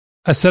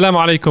Assalamu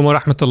alaikum wa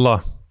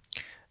rahmatullah.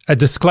 A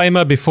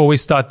disclaimer before we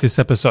start this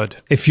episode.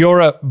 If you're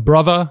a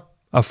brother,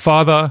 a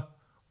father,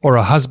 or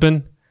a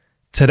husband,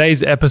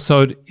 today's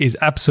episode is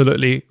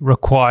absolutely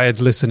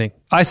required listening.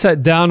 I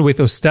sat down with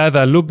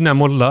Ustadha Lubna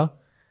Mullah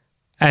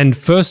and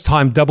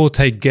first-time Double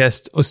Take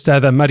guest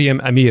Ustadha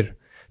Maryam Amir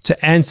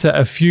to answer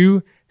a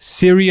few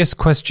serious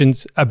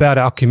questions about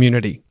our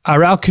community.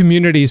 Are our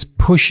communities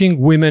pushing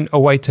women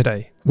away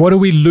today? What do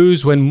we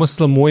lose when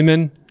Muslim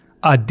women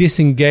are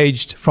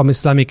disengaged from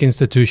Islamic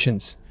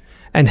institutions?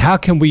 And how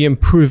can we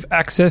improve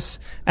access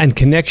and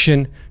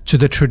connection to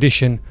the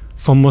tradition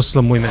for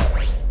Muslim women?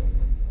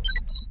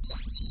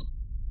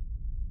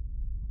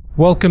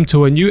 Welcome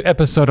to a new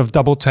episode of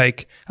Double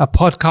Take, a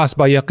podcast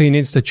by Yaqeen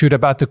Institute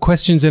about the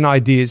questions and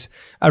ideas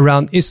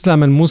around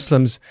Islam and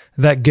Muslims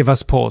that give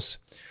us pause.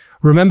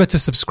 Remember to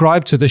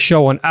subscribe to the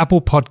show on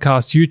Apple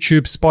Podcasts,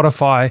 YouTube,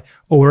 Spotify,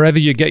 or wherever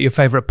you get your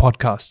favorite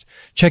podcast.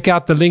 Check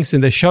out the links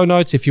in the show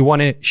notes if you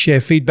want to share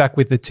feedback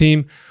with the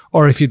team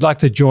or if you'd like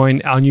to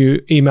join our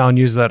new email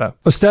newsletter.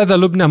 Ustadha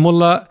Lubna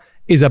Mullah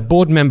is a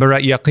board member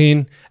at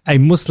Yaqeen, a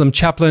Muslim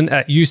chaplain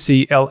at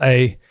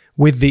UCLA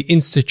with the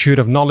Institute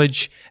of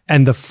Knowledge,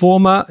 and the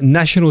former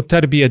National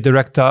Tarbiyah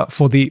Director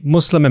for the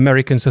Muslim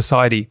American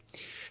Society.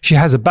 She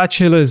has a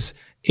bachelor's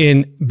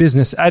in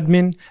business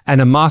admin and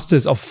a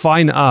master's of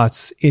fine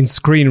arts in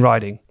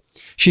screenwriting.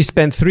 She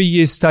spent 3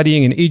 years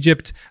studying in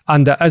Egypt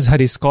under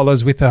Azhari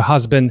scholars with her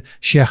husband,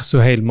 Sheikh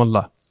Suhail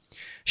Mullah.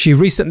 She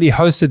recently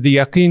hosted the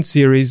Yaqeen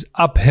series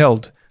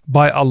Upheld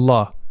by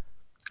Allah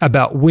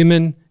about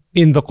women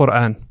in the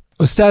Quran.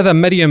 Ustadha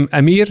Maryam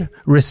Amir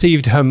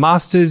received her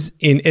master's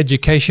in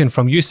education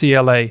from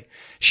UCLA.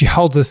 She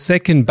holds a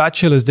second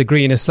bachelor's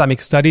degree in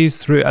Islamic studies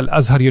through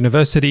Al-Azhar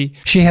University.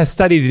 She has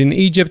studied in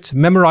Egypt,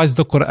 memorized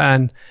the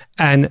Quran,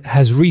 and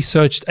has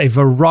researched a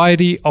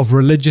variety of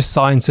religious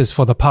sciences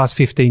for the past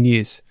 15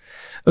 years.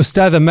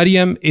 Ustadha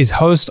Maryam is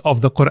host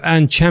of the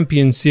Quran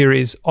Champion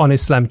series on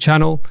Islam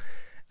Channel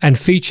and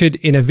featured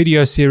in a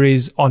video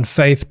series on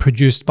faith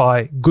produced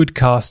by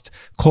Goodcast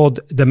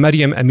called The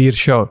Maryam Amir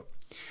Show.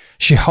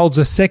 She holds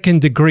a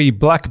second degree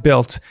black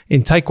belt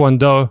in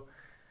Taekwondo,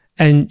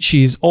 and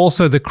she is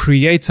also the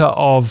creator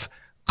of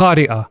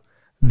Qari'ah,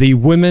 the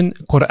Women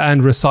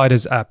Quran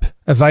Reciters app,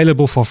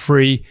 available for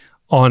free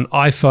on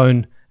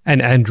iPhone and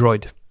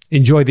Android.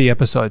 Enjoy the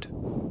episode.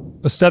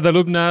 Ustadha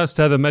Lubna,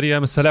 Ustadha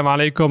Maryam,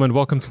 assalamu alaikum and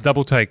welcome to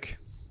Double Take.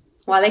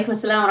 Wa alaikum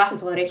assalam wa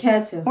rahmatullahi wa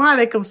barakatuh. Wa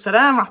alaikum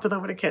assalam wa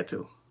rahmatullahi wa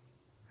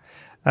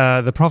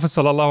barakatuh. The Prophet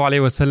sallallahu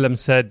alaihi wasallam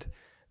said,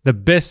 "The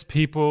best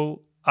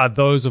people are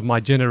those of my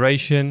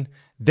generation,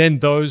 then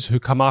those who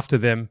come after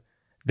them,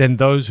 then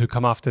those who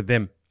come after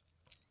them."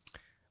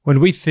 When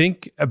we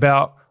think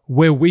about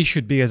where we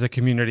should be as a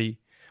community,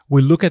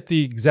 we look at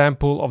the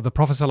example of the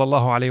Prophet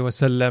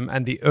ﷺ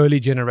and the early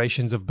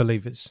generations of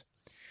believers.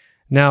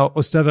 Now,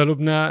 Ustadha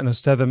Lubna and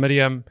Ustadha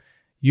Maryam,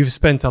 you've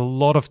spent a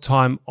lot of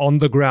time on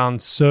the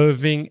ground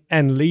serving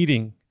and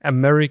leading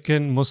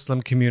American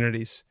Muslim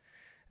communities,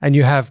 and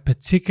you have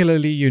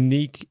particularly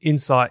unique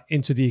insight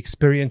into the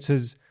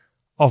experiences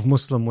of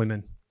Muslim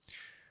women.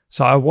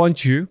 So I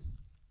want you,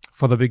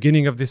 for the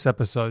beginning of this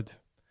episode,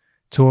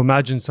 to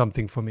imagine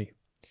something for me.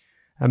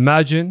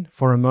 Imagine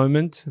for a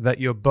moment that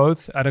you're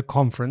both at a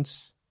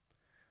conference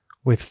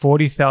with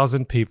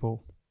 40,000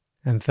 people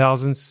and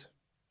thousands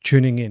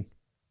tuning in.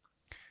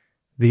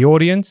 The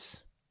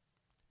audience,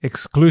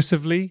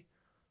 exclusively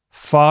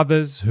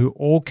fathers who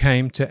all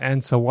came to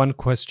answer one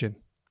question.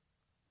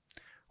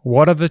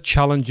 What are the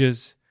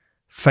challenges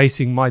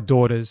facing my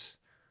daughters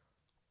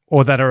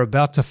or that are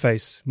about to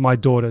face my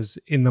daughters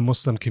in the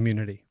Muslim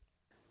community?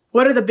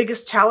 What are the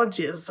biggest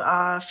challenges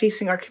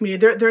facing our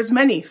community? There's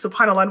many,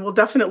 subhanAllah, and we'll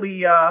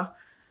definitely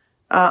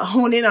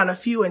hone in on a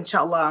few,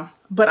 inshallah.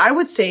 But I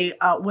would say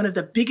one of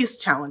the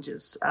biggest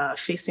challenges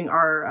facing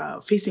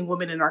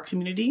women in our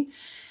community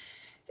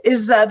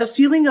is the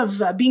feeling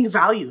of being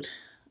valued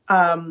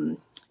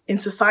in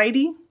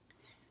society,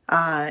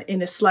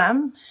 in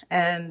Islam,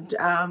 and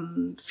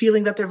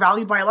feeling that they're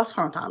valued by Allah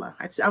subhanahu wa ta'ala.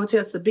 I would say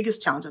that's the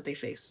biggest challenge that they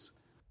face.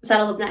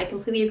 Ustadha Lubna, I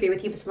completely agree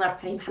with you. Bismillah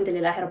ar-Rahman ar-Rahim.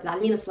 Alhamdulillahi Rabbil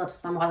Alameen. Wassalatu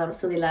wassalamu ala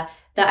Rasulillah.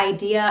 The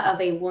idea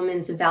of a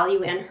woman's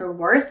value and her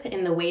worth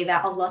in the way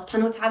that Allah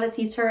subhanahu wa ta'ala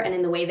sees her and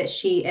in the way that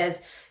she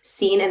is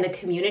seen in the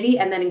community,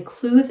 and that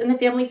includes in the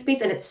family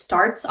space, and it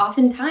starts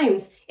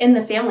oftentimes in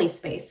the family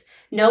space.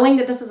 Knowing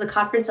that this is a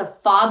conference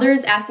of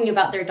fathers asking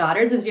about their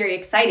daughters is very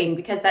exciting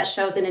because that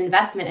shows an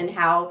investment in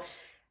how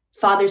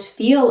fathers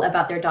feel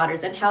about their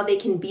daughters and how they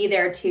can be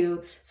there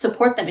to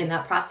support them in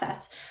that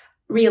process.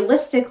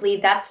 Realistically,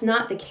 that's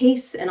not the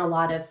case in a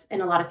lot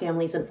of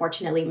families,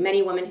 unfortunately.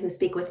 Many women who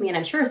speak with me, and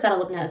I'm sure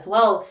Ustadha Lubna as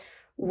well,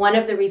 one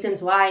of the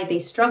reasons why they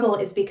struggle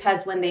is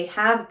because when they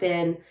have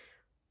been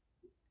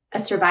a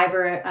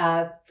survivor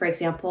of, for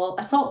example,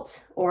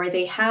 assault, or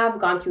they have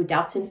gone through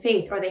doubts in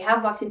faith, or they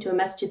have walked into a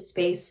masjid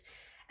space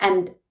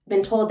and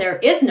been told there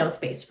is no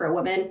space for a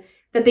woman,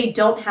 that they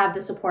don't have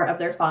the support of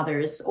their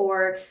fathers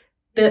or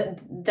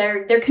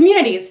their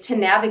communities to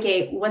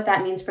navigate what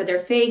that means for their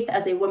faith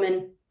as a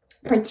woman,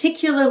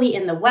 particularly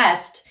in the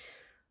West,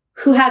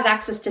 who has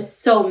access to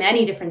so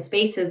many different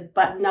spaces,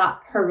 but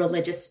not her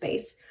religious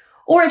space?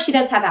 Or if she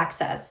does have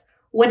access,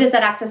 what does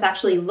that access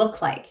actually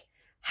look like?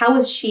 How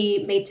is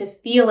she made to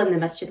feel in the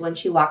masjid when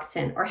she walks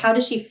in? Or how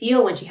does she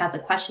feel when she has a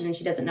question and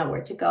she doesn't know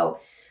where to go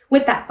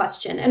with that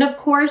question? And of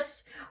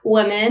course,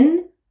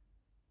 Muslim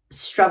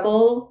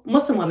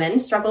women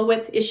struggle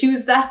with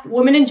issues that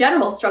women in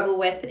general struggle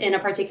with in a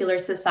particular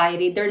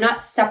society. They're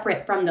not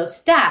separate from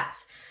those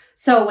stats.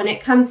 So when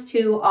it comes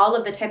to all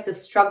of the types of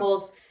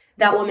struggles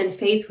that women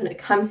face when it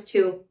comes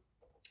to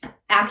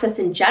access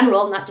in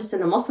general, not just in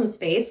the Muslim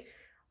space,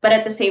 but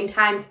at the same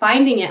time,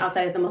 finding it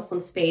outside of the Muslim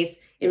space,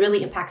 it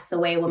really impacts the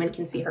way a woman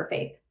can see her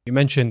faith. You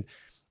mentioned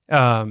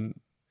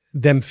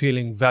them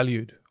feeling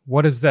valued.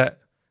 What does that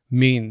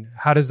mean?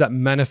 How does that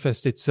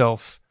manifest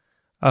itself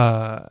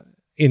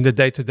in the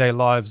day-to-day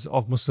lives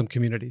of Muslim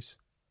communities?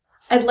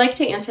 I'd like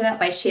to answer that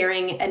by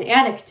sharing an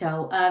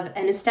anecdote of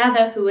an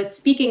ustada who was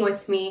speaking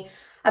with me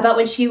about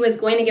when she was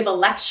going to give a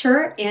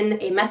lecture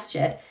in a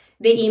masjid.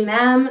 The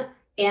imam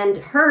and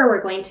her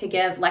were going to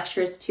give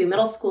lectures to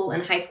middle school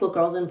and high school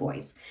girls and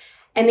boys.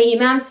 And the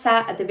imam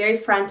sat at the very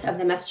front of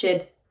the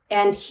masjid,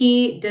 and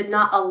he did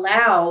not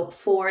allow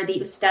for the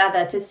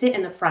ustada to sit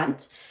in the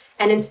front,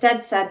 and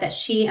instead said that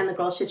she and the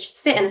girls should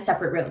sit in a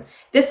separate room.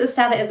 This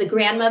ustada is a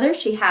grandmother.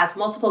 She has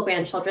multiple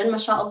grandchildren,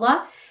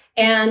 mashallah.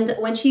 And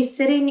when she's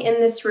sitting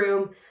in this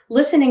room,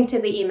 listening to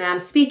the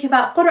imam speak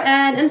about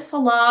Quran and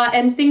Salah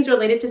and things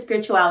related to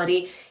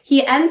spirituality,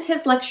 he ends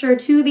his lecture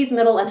to these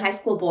middle and high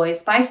school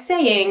boys by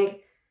saying,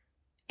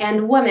 and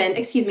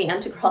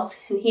to girls,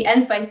 and he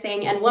ends by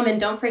saying, and women,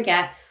 don't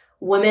forget,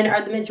 women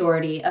are the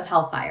majority of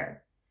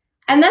hellfire.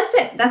 And that's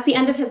it. That's the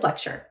end of his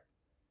lecture.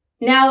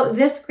 Now,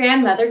 this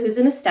grandmother, who's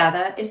an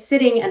ustada, is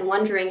sitting and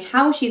wondering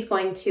how she's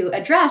going to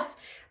address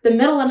the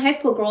middle and high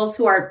school girls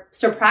who are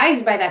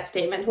surprised by that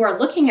statement, who are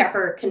looking at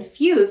her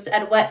confused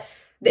at what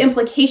the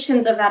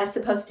implications of that is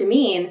supposed to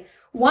mean,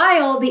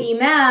 while the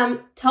imam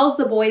tells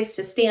the boys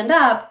to stand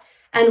up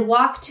and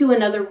walk to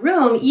another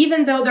room,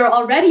 even though they're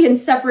already in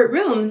separate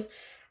rooms.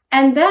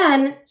 And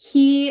then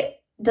he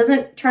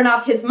doesn't turn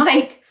off his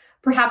mic,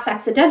 perhaps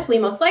accidentally,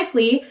 most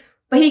likely,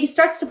 but he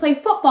starts to play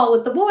football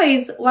with the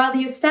boys while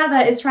the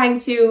ustada is trying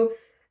to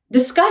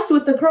discuss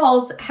with the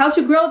girls how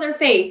to grow their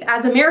faith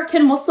as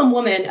American Muslim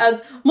women,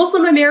 as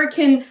Muslim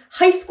American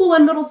high school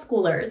and middle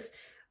schoolers,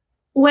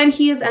 when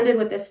he is ended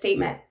with this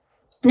statement.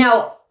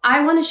 Now,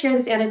 I want to share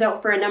this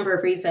anecdote for a number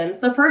of reasons.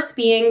 The first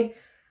being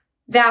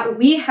that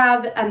we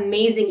have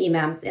amazing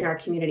imams in our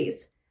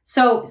communities.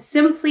 So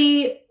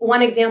simply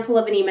one example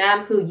of an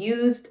imam who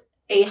used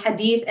a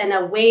hadith in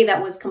a way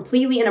that was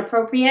completely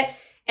inappropriate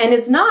and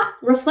is not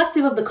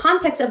reflective of the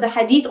context of the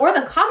hadith or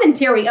the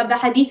commentary of the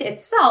hadith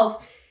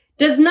itself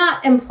does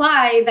not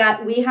imply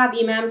that we have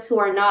imams who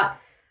are not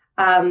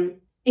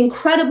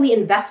incredibly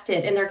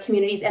invested in their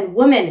communities and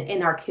women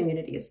in our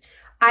communities.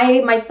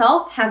 I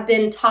myself have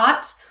been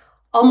taught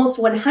almost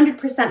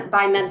 100%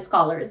 by men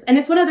scholars. And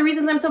it's one of the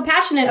reasons I'm so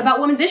passionate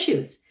about women's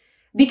issues,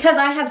 because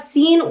I have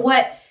seen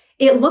what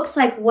it looks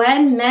like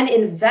when men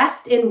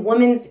invest in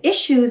women's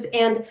issues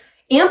and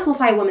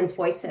amplify women's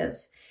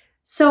voices.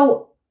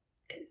 So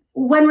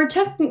when we're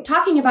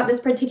talking about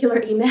this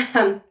particular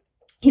imam,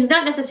 he's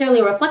not necessarily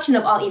a reflection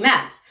of all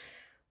imams,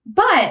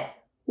 but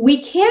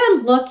we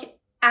can look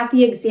at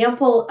the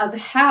example of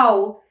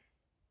how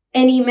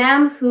an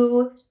imam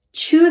who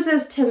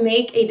chooses to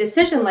make a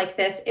decision like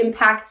this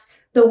impacts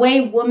the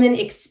way women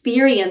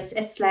experience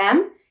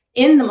Islam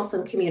in the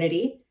Muslim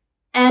community,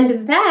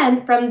 and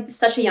then from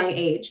such a young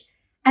age.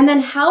 And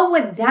then how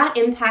would that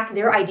impact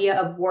their idea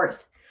of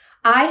worth?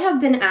 I have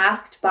been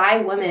asked by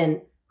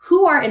women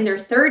who are in their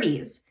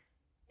 30s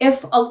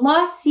if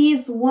Allah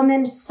sees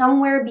women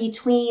somewhere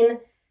between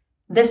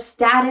the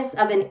status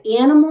of an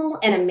animal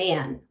and a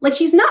man. Like,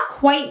 she's not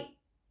quite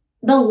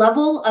the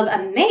level of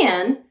a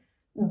man,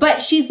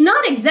 but she's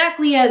not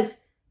exactly as,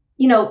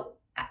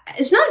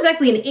 it's not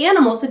exactly an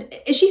animal. So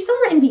is she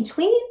somewhere in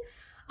between?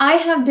 I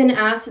have been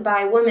asked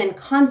by women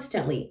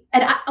constantly.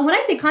 And when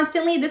I say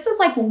constantly, this is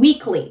like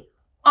weekly,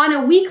 on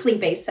a weekly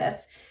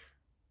basis.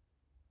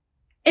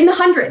 In the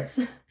hundreds,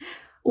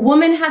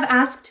 women have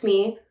asked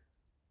me,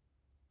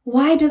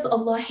 why does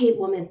Allah hate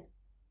women?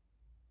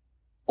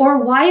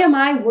 Or why am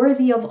I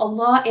worthy of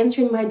Allah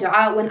answering my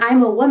dua when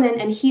I'm a woman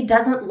and He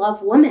doesn't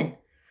love women?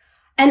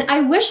 And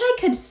I wish I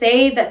could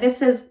say that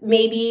this is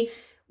maybe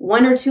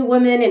one or two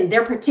women in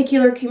their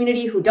particular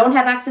community who don't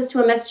have access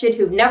to a masjid,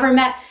 who've never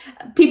met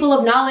people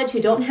of knowledge, who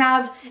don't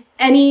have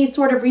any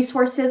sort of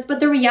resources. But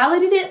the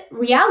reality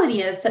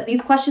is that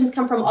these questions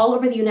come from all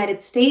over the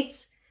United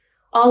States,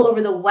 all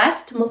over the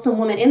West, Muslim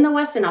women in the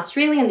West, in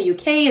Australia, in the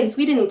UK, in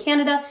Sweden, in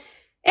Canada,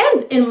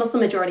 and in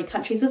Muslim majority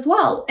countries as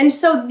well. And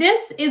so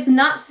this is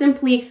not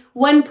simply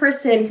one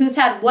person who's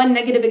had one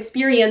negative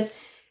experience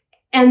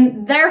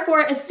and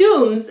therefore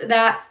assumes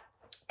that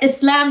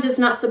Islam does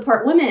not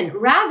support women.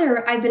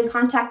 Rather, I've been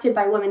contacted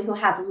by women who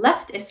have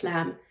left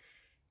Islam,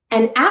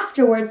 and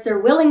afterwards they're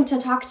willing to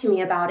talk to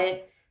me about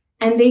it.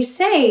 And they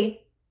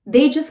say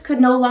they just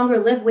could no longer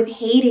live with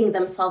hating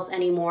themselves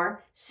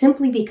anymore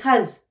simply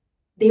because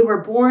They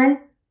were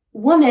born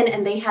woman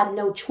and they had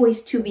no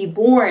choice to be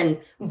born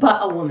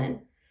but a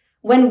woman.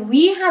 When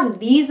we have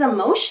these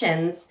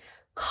emotions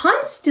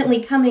constantly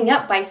coming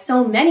up by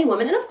so many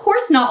women, and of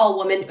course not all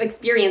women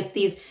experience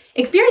these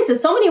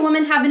experiences. So many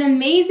women have an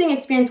amazing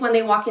experience when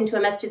they walk into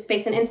a masjid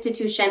space, an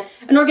institution,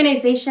 an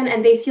organization,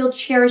 and they feel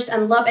cherished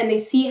and loved, and they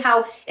see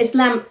how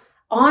Islam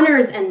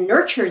honors and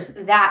nurtures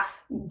that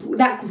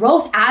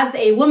growth as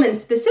a woman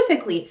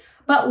specifically.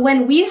 But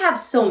when we have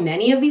so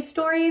many of these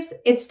stories,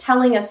 it's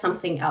telling us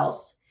something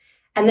else.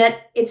 And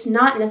that it's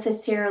not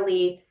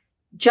necessarily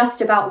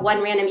just about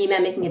one random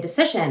imam making a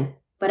decision,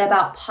 but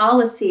about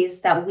policies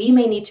that we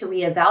may need to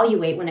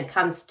reevaluate when it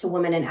comes to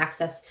women and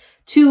access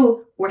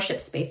to worship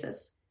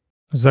spaces.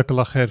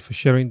 Jazakallah khair for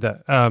sharing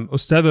that.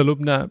 Ustadha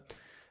Lubna,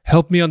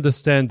 help me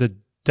understand the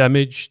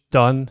damage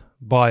done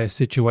by a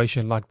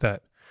situation like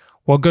that.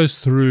 What goes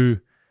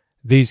through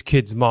these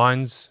kids'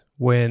 minds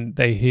when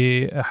they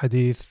hear a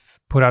hadith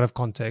put out of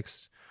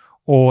context,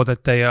 or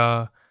that they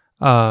are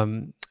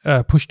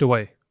pushed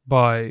away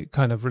by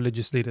kind of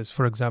religious leaders,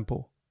 for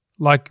example,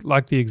 like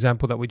the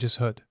example that we just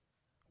heard?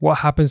 What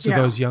happens to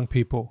those young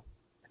people?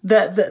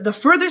 The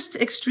furthest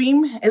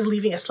extreme is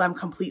leaving Islam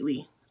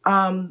completely.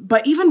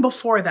 But even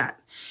before that,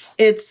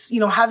 it's,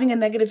 having a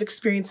negative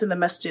experience in the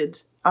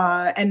masjid,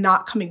 and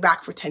not coming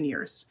back for 10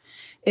 years.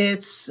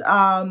 It's,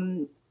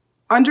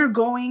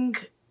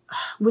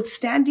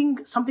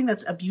 withstanding something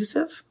that's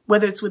abusive,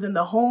 whether it's within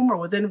the home or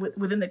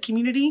within the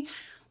community,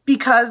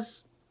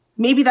 because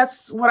maybe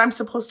that's what I'm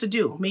supposed to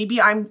do.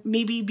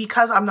 Maybe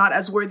because I'm not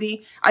as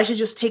worthy, I should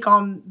just take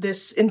on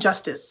this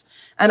injustice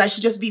and I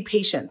should just be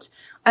patient.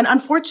 And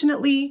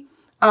unfortunately,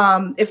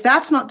 if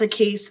that's not the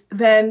case,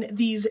 then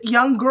these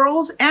young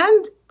girls,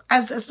 and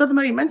as Ustadha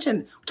Maryam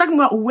mentioned, we're talking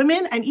about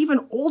women and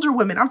even older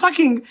women. I'm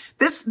talking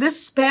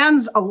this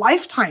spans a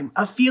lifetime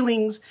of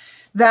feelings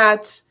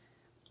that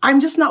I'm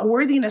just not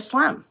worthy in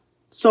Islam.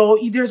 So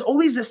there's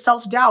always this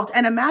self-doubt.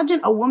 And imagine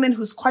a woman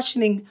who's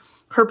questioning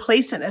her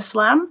place in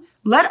Islam,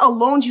 let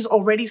alone she's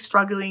already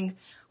struggling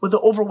with the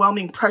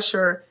overwhelming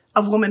pressure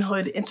of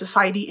womanhood in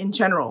society in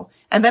general.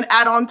 And then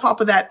add on top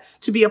of that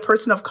to be a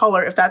person of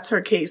color, if that's her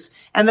case.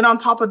 And then on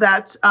top of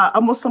that,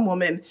 a Muslim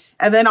woman.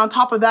 And then on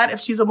top of that, if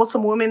she's a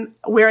Muslim woman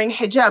wearing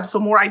hijab, so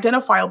more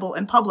identifiable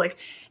in public.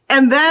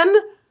 And then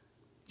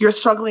you're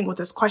struggling with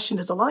this question,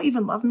 does Allah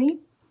even love me?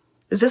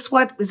 Is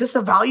this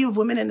the value of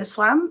women in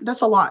Islam?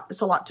 That's a lot. It's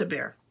a lot to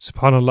bear.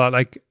 SubhanAllah,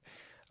 like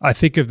I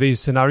think of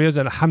these scenarios,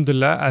 and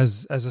alhamdulillah,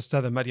 as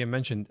Ustadha Maryam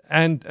mentioned,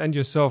 and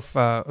yourself,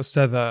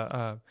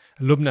 Ustadha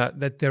Lubna,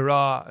 that there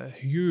are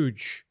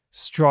huge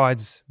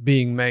strides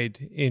being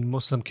made in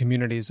Muslim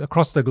communities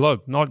across the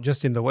globe, not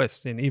just in the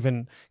West, in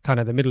even kind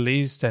of the Middle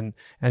East and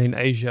in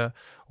Asia,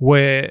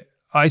 where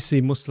I see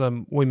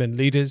Muslim women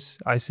leaders,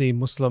 I see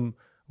Muslim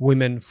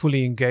women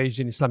fully engaged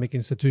in Islamic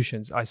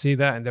institutions. I see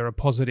that, and there are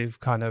positive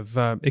kind of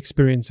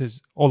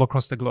experiences all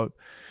across the globe.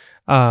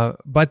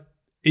 But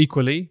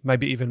equally,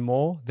 maybe even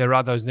more, there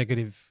are those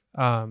negative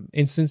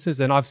instances,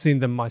 and I've seen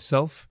them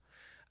myself.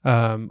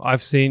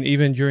 I've seen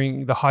even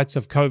during the heights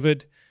of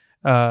COVID,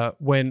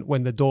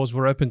 when the doors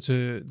were open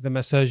to the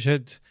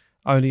masajid,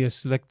 only a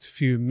select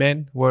few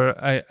men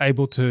were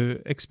able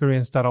to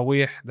experience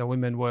Taraweeh. The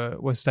women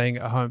were staying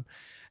at home.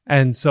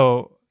 And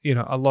so,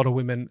 a lot of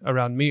women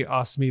around me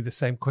ask me the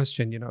same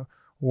question,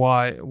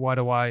 why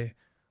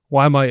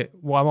am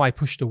I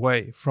pushed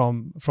away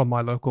from my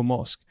local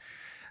mosque?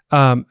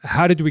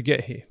 How did we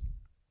get here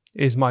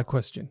is my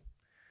question.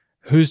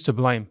 Who's to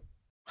blame?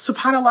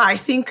 SubhanAllah, I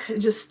think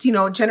just,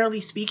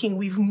 generally speaking,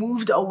 we've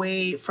moved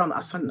away from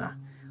as-sunnah.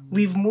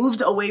 We've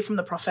moved away from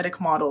the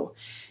prophetic model.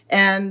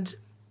 And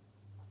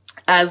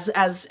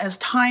as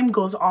time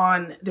goes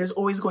on, there's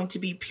always going to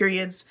be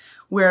periods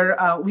where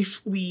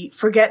we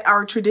forget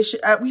our tradition,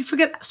 we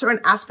forget certain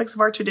aspects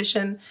of our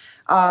tradition,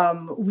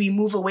 we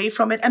move away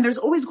from it, and there's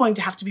always going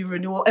to have to be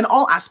renewal in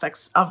all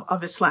aspects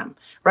of Islam,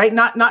 right?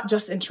 Not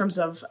just in terms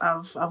of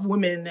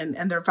women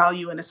and their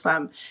value in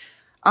Islam.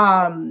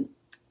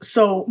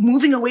 So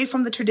moving away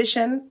from the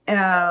tradition,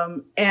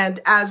 and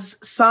as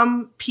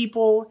some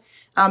people,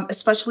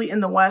 especially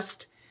in the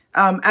West,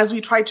 as we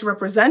try to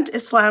represent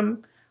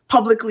Islam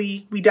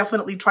publicly, we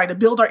definitely try to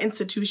build our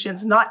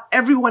institutions. Not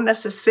everyone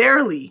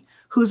necessarily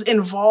who's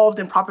involved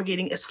in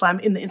propagating Islam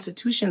in the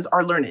institutions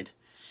are learned.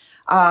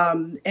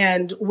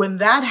 And when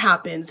that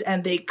happens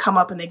and they come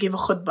up and they give a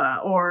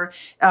khutbah, or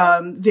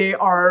they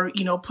are,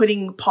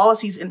 putting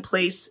policies in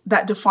place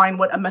that define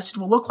what a message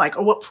will look like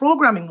or what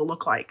programming will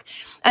look like.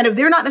 And if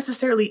they're not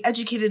necessarily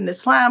educated in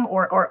Islam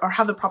or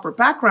have the proper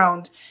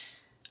background,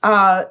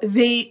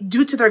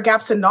 due to their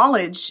gaps in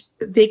knowledge,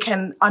 they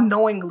can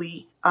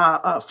unknowingly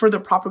further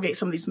propagate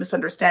some of these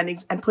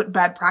misunderstandings and put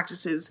bad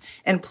practices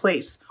in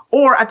place.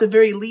 Or at the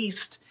very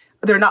least,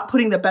 they're not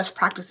putting the best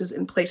practices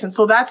in place. And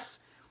so that's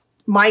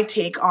my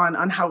take on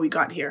how we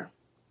got here.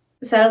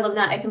 Ustadha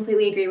Lubna, I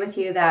completely agree with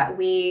you that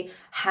we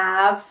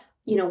have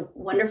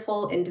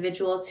wonderful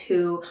individuals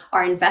who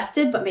are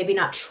invested, but maybe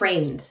not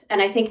trained.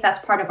 And I think that's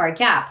part of our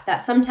gap,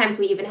 that sometimes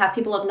we even have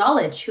people of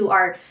knowledge who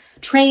are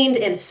trained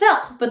in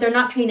fiqh, but they're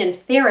not trained in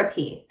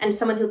therapy. And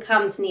someone who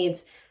comes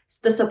needs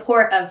the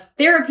support of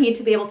therapy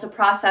to be able to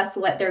process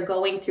what they're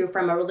going through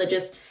from a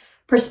religious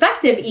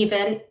perspective,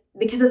 even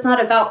because it's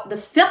not about the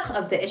fiqh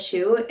of the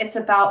issue. It's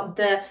about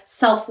the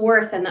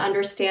self-worth and the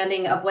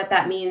understanding of what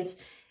that means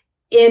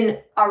in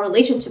our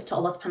relationship to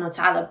Allah subhanahu wa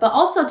ta'ala. But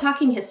also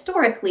talking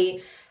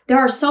historically, there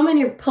are so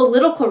many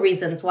political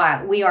reasons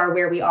why we are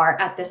where we are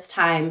at this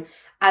time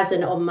as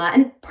an ummah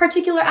and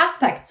particular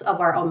aspects of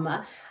our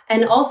ummah.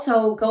 And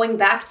also going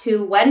back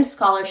to when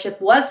scholarship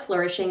was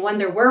flourishing, when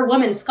there were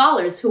women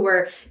scholars who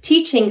were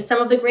teaching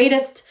some of the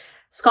greatest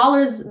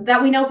scholars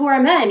that we know who are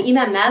men,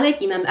 Imam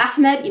Malik, Imam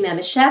Ahmed, Imam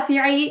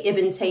Shafi'i,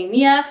 Ibn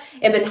Taymiyyah,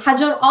 Ibn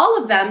Hajar,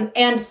 all of them,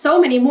 and so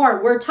many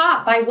more were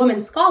taught by women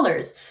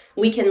scholars.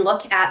 We can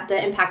look at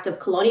the impact of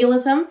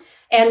colonialism,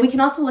 and we can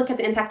also look at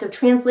the impact of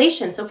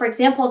translation. So for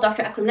example,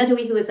 Dr. Akram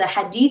Nadawi, who is a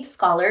hadith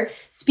scholar,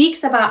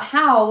 speaks about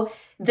how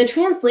the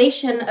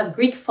translation of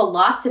Greek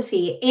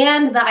philosophy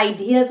and the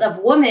ideas of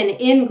women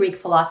in Greek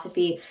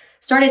philosophy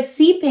started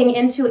seeping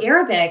into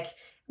Arabic.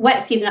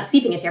 Not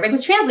seeping into Arabic, it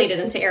was translated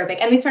into Arabic,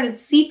 and they started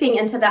seeping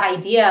into the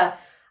idea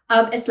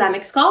of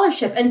Islamic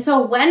scholarship. And so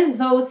when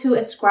those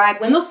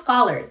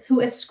scholars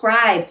who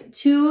ascribed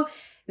to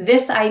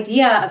this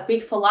idea of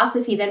Greek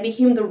philosophy then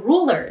became the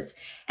rulers,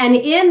 and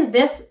in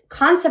this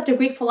concept of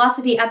Greek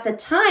philosophy at the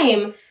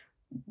time,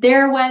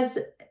 there was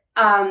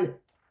an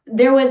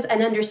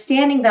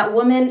understanding that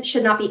women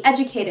should not be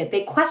educated.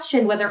 They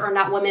questioned whether or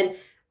not women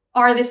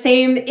are the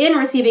same in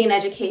receiving an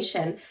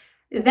education.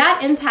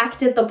 That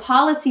impacted the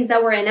policies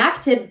that were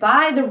enacted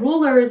by the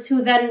rulers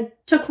who then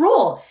took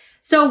rule.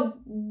 So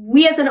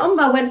we as an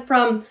ummah went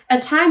from a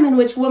time in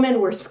which women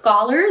were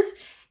scholars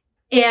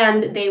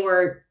and they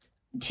were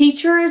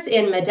teachers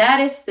in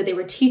madaris, that they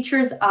were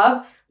teachers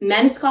of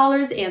men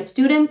scholars and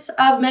students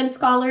of men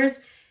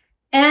scholars.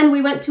 And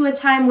we went to a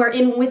time where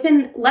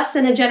within less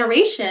than a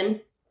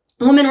generation,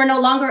 women were no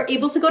longer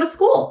able to go to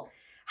school.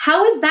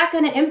 How is that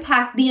going to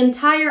impact the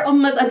entire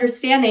ummah's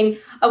understanding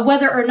of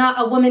whether or not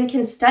a woman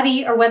can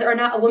study or whether or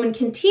not a woman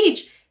can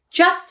teach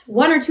just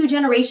 1 or 2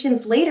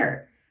 generations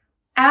later?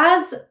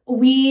 As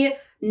we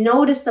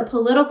notice the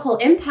political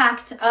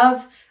impact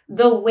of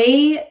the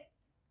way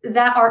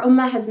that our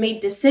ummah has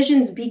made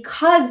decisions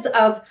because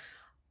of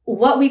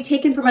what we've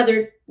taken from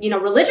other,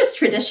 religious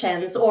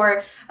traditions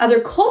or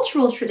other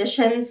cultural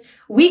traditions,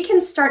 we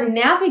can start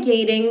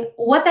navigating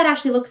what that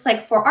actually looks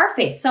like for our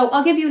faith. So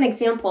I'll give you an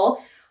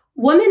example.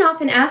 Women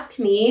often ask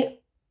me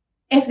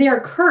if they're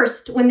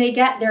cursed when they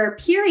get their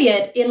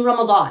period in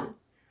Ramadan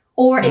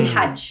or in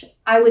Hajj.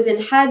 I was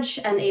in Hajj,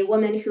 and a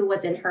woman who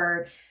was in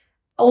her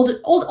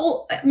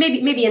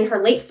maybe in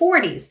her late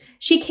 40s,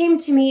 she came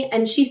to me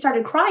and she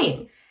started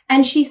crying.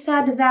 And she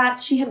said that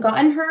she had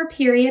gotten her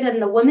period,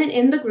 and the woman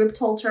in the group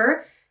told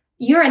her,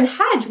 "You're in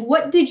Hajj.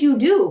 What did you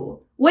do?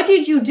 What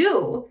did you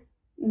do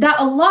that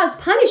Allah is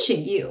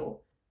punishing you?"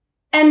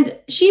 And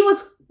she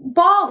was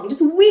bawling,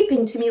 just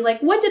weeping to me, like,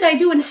 what did I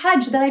do in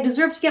Hajj that I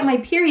deserve to get my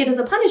period as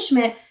a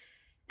punishment?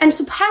 And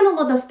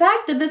subhanAllah, the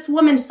fact that this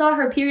woman saw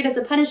her period as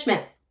a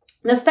punishment,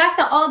 the fact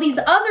that all these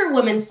other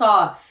women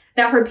saw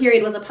that her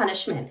period was a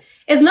punishment,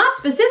 is not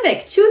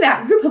specific to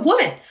that group of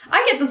women.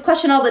 I get this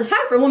question all the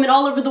time from women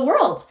all over the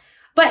world.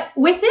 But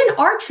within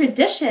our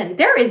tradition,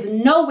 there is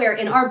nowhere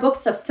in our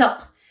books of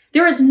fiqh,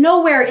 there is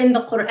nowhere in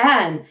the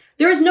Quran,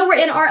 there is nowhere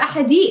in our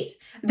ahadith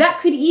that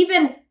could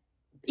even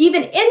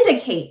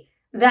indicate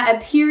that a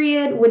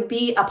period would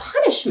be a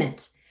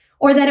punishment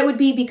or that it would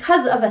be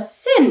because of a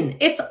sin.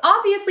 It's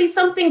obviously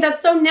something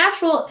that's so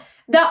natural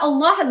that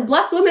Allah has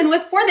blessed women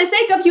with for the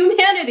sake of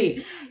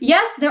humanity.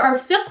 Yes, there are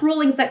fiqh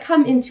rulings that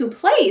come into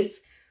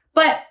place,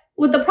 but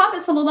with the Prophet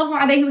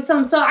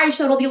ﷺ, saw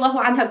Aisha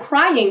radiallahu anha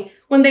crying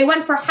when they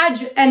went for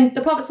Hajj, and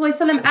the Prophet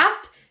ﷺ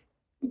asked,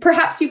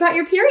 "Perhaps you got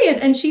your period?"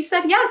 And she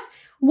said, "Yes."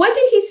 What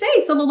did he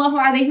say,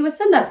 sallallahu alayhi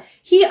wasallam?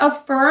 He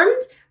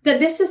affirmed that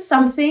this is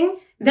something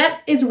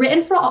that is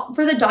written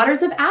for the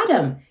daughters of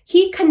Adam.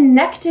 He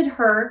connected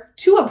her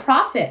to a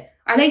prophet,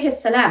 alayhi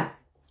salam.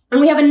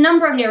 And we have a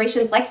number of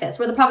narrations like this,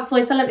 where the Prophet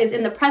ﷺ is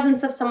in the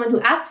presence of someone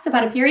who asks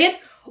about a period,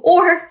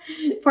 or,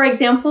 for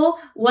example,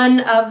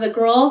 one of the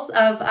girls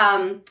of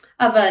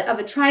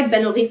a tribe,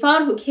 Banu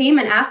Ghifar, who came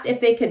and asked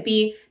if they could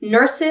be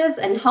nurses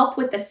and help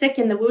with the sick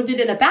and the wounded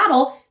in a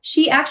battle.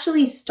 She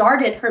actually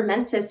started her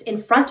menses in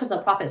front of the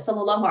Prophet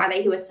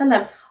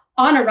ﷺ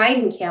on a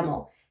riding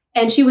camel.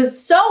 And she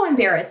was so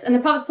embarrassed. And the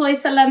Prophet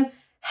ﷺ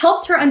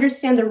helped her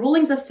understand the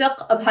rulings of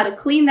fiqh, of how to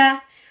clean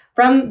that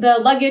from the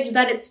luggage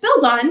that it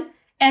spilled on.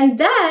 And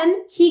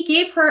then he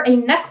gave her a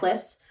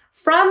necklace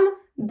from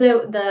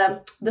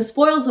the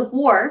spoils of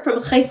war from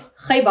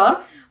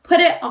Khaybar, put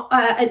it,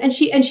 and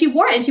she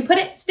wore it, and she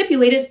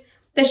stipulated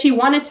that she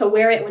wanted to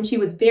wear it when she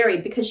was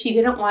buried because she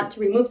didn't want to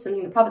remove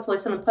something the Prophet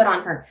ﷺ put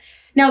on her.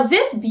 Now,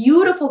 this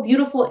beautiful,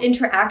 beautiful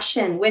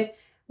interaction with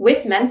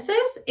with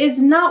menses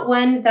is not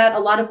one that a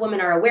lot of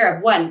women are aware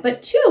of, one.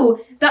 But two,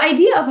 the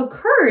idea of a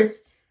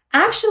curse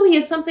actually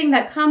is something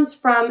that comes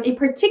from a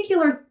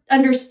particular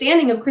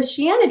understanding of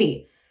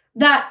Christianity.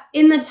 That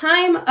in the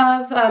time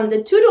of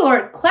the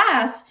Tudor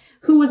class,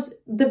 who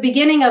was the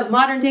beginning of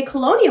modern day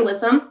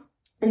colonialism,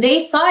 they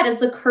saw it as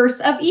the curse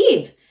of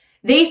Eve.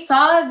 They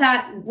saw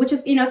that, which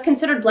is, it's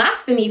considered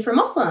blasphemy for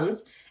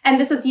Muslims. And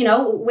this is,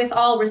 with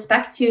all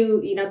respect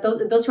to,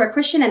 those who are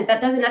Christian, and that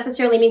doesn't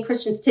necessarily mean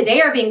Christians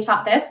today are being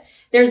taught this.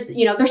 There's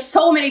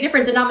so many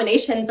different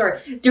denominations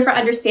or different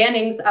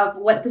understandings of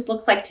what this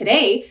looks like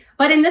today.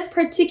 But in this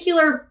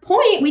particular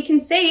point, we can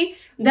say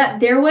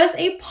that there was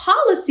a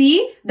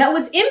policy that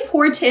was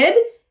imported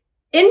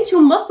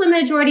into Muslim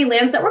majority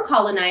lands that were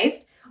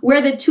colonized,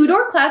 where the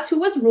Tudor class who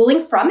was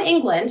ruling from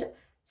England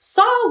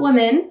saw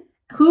women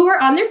who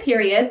were on their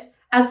periods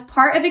as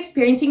part of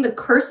experiencing the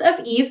curse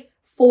of Eve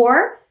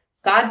for,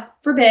 God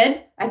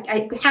forbid,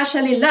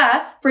 hasha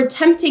lillah, for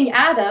tempting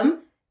Adam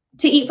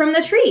to eat from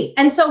the tree.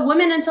 And so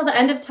women until the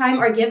end of time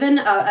are given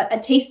a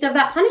taste of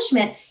that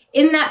punishment.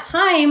 In that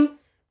time,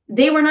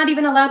 they were not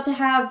even allowed to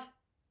have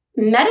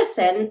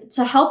medicine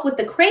to help with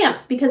the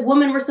cramps because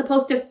women were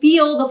supposed to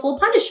feel the full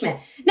punishment.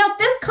 Now,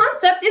 this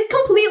concept is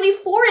completely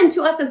foreign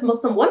to us as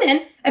Muslim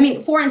women.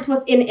 Foreign to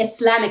us in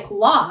Islamic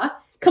law,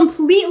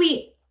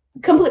 completely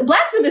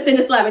blasphemous in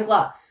Islamic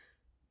law.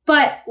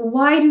 But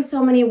why do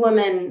so many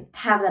women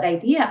have that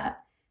idea?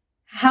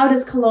 How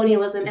does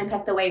colonialism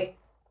impact the way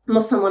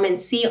Muslim women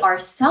see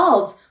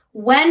ourselves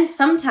when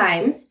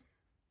sometimes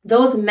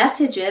those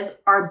messages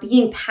are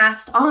being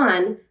passed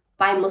on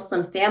by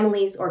Muslim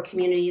families or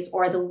communities,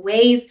 or the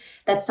ways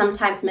that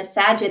sometimes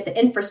masajid, the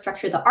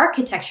infrastructure, the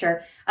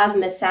architecture of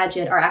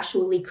masajid are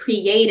actually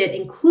created,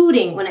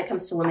 including when it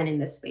comes to women in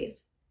this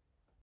space?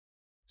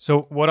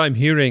 So what I'm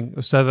hearing,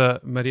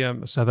 Ustadha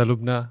Maryam, Ustadha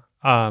Lubna,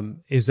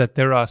 is that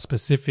there are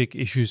specific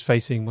issues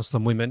facing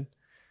Muslim women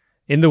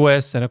in the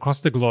West and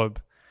across the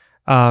globe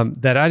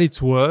that at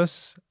its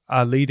worst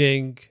are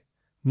leading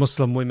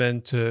Muslim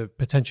women to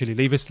potentially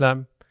leave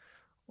Islam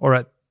or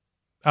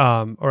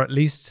at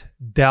least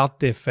doubt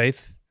their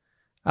faith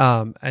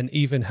and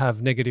even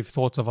have negative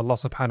thoughts of Allah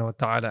subhanahu wa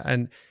ta'ala.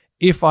 And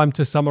if I'm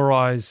to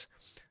summarize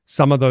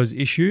some of those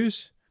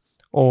issues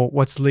or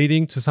what's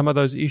leading to some of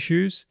those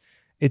issues,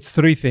 it's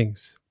three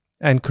things.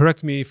 And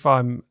correct me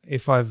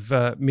if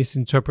I've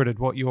misinterpreted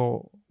what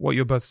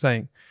you're both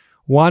saying.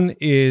 One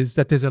is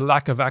that there's a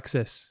lack of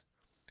access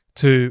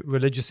to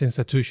religious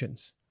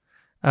institutions,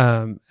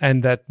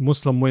 and that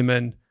Muslim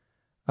women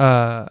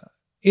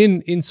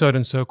in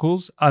certain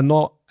circles are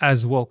not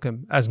as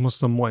welcome as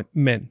Muslim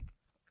men.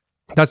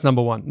 That's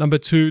number one. Number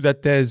two,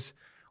 that there's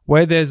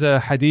a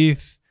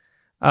hadith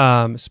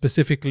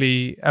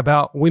specifically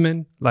about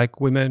women,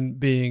 like women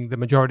being the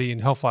majority in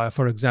hellfire,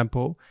 for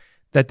example,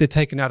 that they're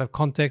taken out of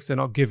context, they're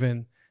not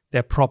given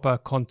their proper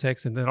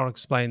context, and they're not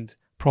explained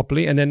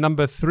properly. And then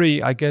number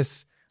three, I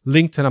guess,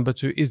 linked to number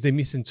two, is the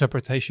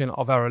misinterpretation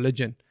of our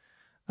religion.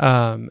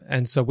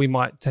 And so we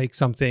might take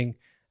something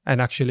and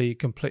actually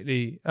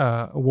completely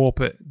warp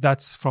it.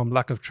 That's from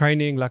lack of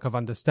training, lack of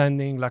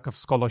understanding, lack of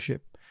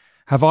scholarship.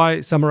 Have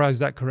I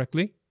summarized that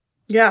correctly?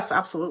 Yes,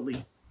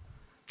 absolutely.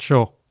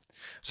 Sure.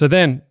 So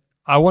then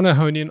I want to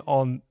hone in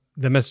on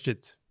the masjid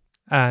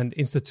and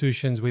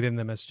institutions within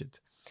the masjid.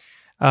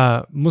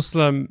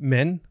 Muslim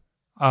men,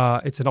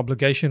 it's an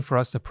obligation for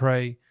us to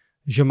pray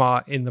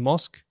Jum'ah in the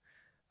mosque.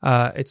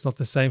 It's not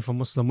the same for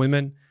Muslim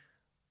women.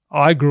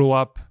 I grew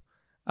up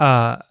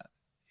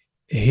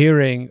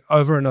hearing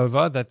over and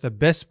over that the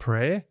best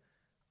prayer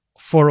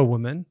for a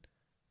woman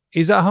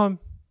is at home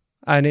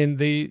and in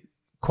the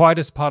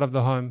quietest part of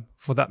the home,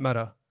 for that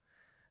matter.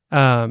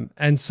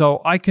 And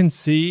so I can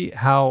see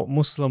how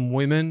Muslim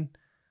women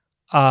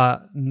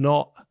are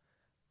not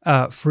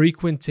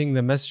frequenting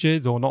the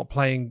masjid or not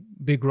playing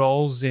big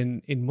roles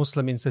in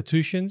Muslim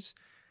institutions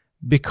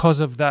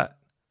because of that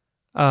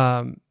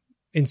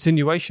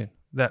insinuation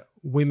that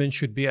women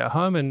should be at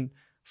home. And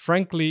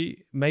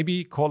frankly,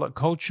 maybe call it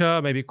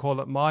culture, maybe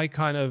call it my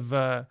kind of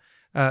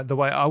the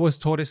way I was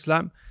taught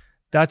Islam.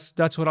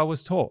 That's what I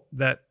was taught,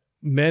 that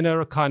men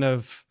are kind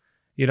of,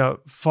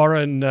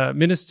 foreign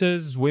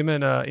ministers,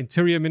 women are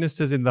interior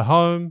ministers in the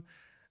home.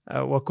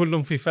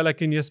 وَكُلُّمْ فِي فَلَكٍ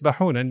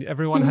يَسْبَحُونَ, and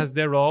everyone has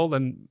their role,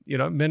 and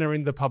men are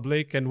in the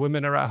public and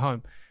women are at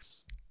home.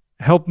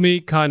 Help me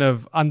kind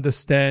of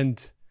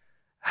understand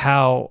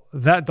how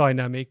that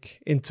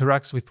dynamic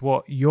interacts with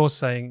what you're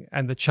saying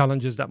and the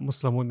challenges that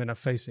Muslim women are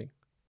facing.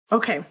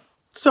 Okay,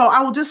 so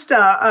I will just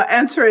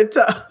answer it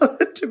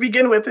to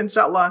begin with,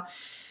 inshallah.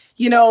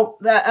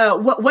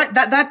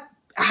 That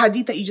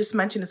hadith that you just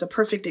mentioned is a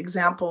perfect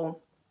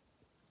example,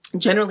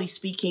 generally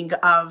speaking,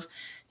 of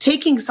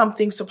taking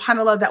something,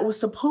 subhanAllah, that was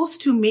supposed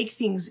to make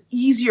things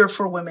easier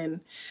for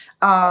women.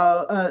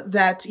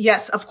 That,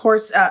 yes, of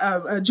course,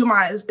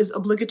 Jum'ah is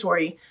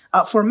obligatory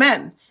for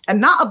men and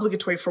not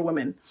obligatory for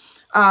women.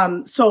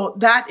 So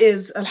that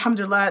is,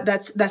 alhamdulillah,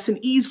 that's an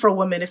ease for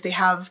women if they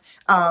have,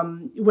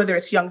 whether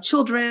it's young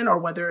children or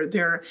whether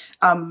they're,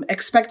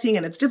 expecting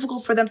and it's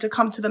difficult for them to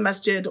come to the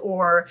masjid,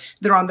 or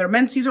they're on their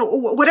menses,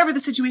 or whatever the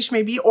situation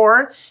may be,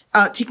 or,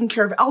 taking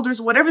care of elders,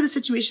 whatever the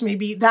situation may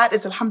be. That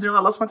is, alhamdulillah,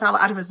 Allah subhanahu wa ta'ala,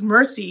 out of his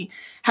mercy,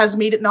 has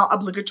made it not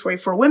obligatory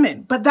for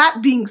women. But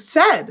that being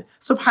said,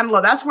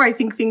 subhanAllah, that's where I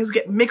think things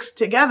get mixed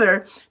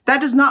together.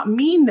 That does not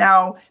mean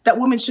now that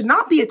women should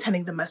not be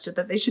attending the masjid,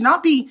 that they should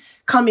not be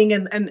coming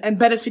and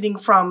benefiting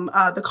from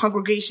the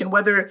congregation,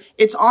 whether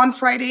it's on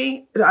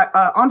Friday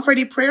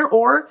prayer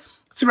or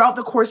throughout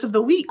the course of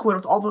the week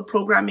with all the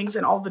programmings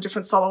and all the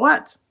different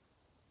salawat.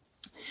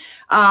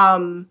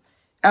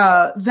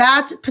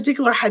 That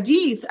particular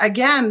hadith,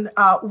 again,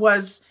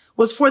 was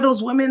for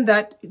those women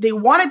that they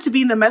wanted to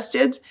be in the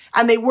masjid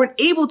and they weren't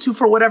able to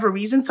for whatever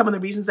reason, some of the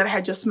reasons that I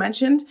had just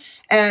mentioned.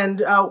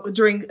 And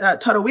during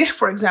Tarawih,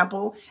 for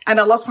example, and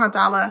Allah subhanahu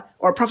wa ta'ala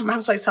or Prophet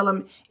Muhammad sallallahu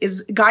alaihi wasallam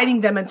is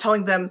guiding them and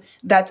telling them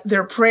that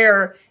their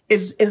prayer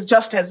is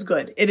just as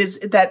good. It is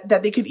that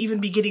they could even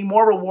be getting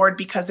more reward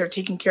because they're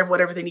taking care of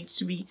whatever they need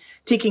to be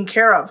taking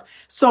care of.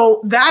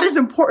 So that is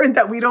important,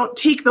 that we don't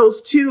take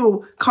those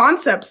two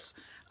concepts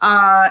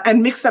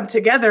and mix them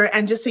together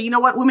and just say, you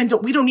know what,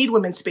 we don't need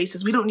women's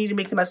spaces. We don't need to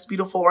make them as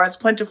beautiful or as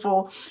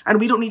plentiful. And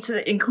we don't need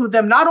to include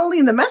them not only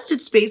in the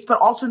masjid space,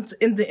 but also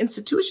in the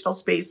institutional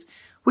space,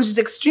 which is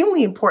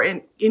extremely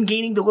important in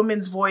gaining the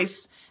women's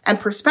voice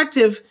and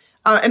perspective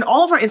in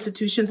all of our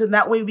institutions. And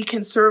that way we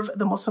can serve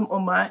the Muslim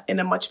Ummah in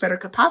a much better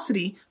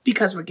capacity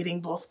because we're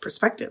getting both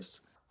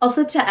perspectives.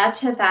 Also, to add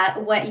to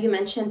that, what you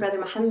mentioned, Brother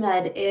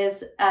Muhammad,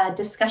 is a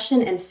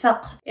discussion in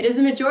fiqh. It is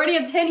a majority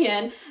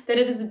opinion that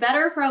it is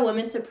better for a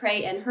woman to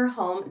pray in her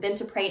home than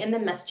to pray in the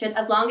masjid,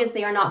 as long as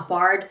they are not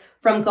barred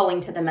from going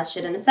to the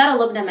masjid. And Asad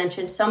al-Lubna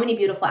mentioned so many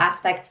beautiful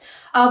aspects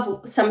of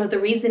some of the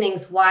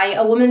reasonings why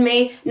a woman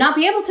may not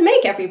be able to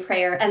make every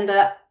prayer, and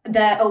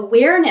the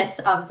awareness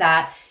of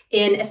that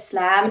in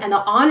Islam and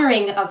the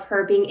honoring of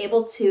her being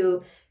able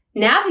to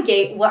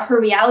navigate what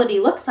her reality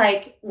looks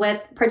like with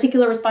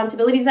particular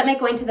responsibilities that make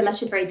going to the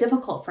masjid very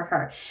difficult for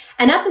her.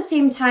 And at the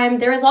same time,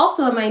 there is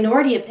also a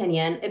minority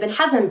opinion, Ibn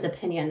Hazm's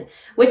opinion,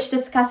 which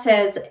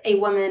discusses a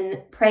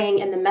woman praying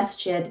in the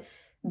masjid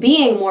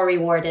being more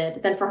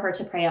rewarded than for her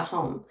to pray at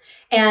home.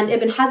 And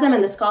Ibn Hazm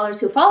and the scholars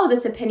who follow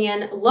this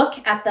opinion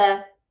look at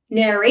the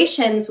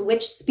narrations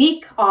which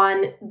speak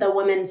on the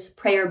woman's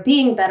prayer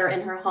being better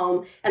in her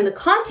home and the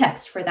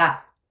context for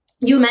that.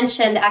 You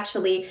mentioned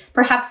actually,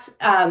 perhaps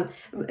you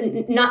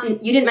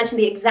didn't mention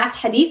the exact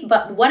hadith,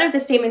 but one of the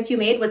statements you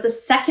made was the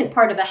second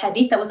part of a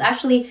hadith that was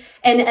actually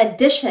an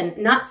addition,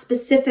 not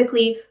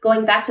specifically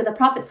going back to the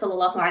Prophet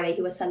sallallahu alaihi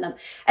wasallam.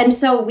 And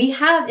so we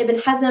have Ibn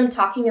Hazm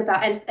talking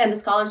about, and the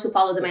scholars who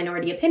follow the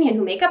minority opinion,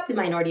 who make up the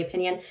minority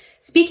opinion,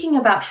 speaking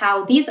about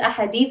how these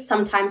ahadith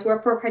sometimes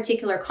were for a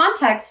particular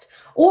context,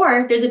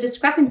 or there's a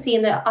discrepancy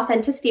in the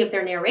authenticity of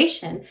their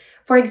narration.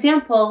 For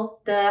example,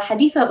 the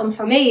hadith of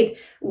Humayd,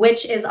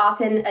 which is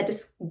often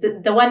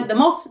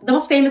the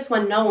most famous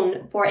one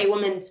known for a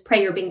woman's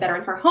prayer being better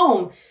in her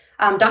home.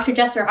 Dr.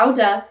 Jasser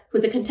Auda,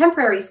 who's a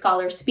contemporary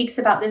scholar, speaks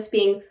about this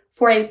being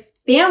for a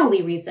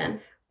family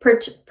reason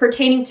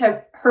pertaining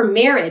to her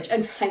marriage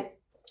and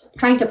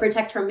trying to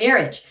protect her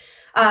marriage.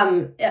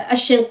 Sheikh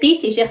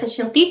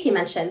Ash-Shinqiti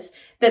mentions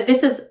that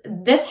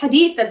this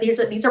hadith, that these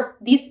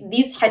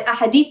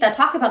hadith that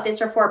talk about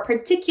this are for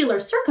particular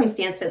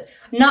circumstances,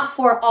 not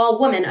for all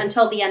women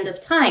until the end of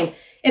time.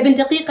 Ibn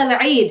Daqiq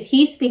al-Eid,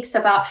 he speaks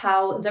about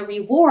how the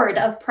reward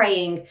of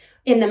praying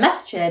in the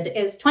masjid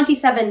is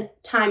 27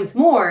 times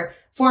more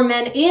for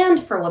men and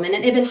for women.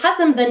 And Ibn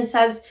Hazm then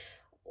says,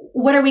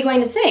 what are we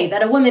going to say?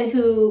 That a woman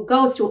who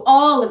goes through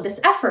all of this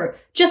effort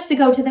just to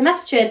go to the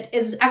masjid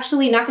is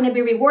actually not going to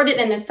be rewarded,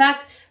 and in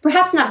fact,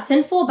 perhaps not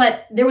sinful,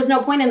 but there was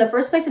no point in the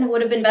first place, and it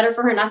would have been better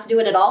for her not to do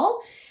it at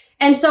all.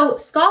 And so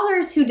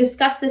scholars who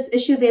discuss this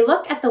issue, they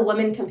look at the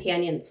women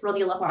companions,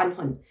 radiallahu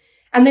anhun,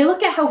 and they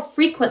look at how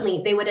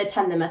frequently they would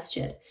attend the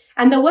masjid.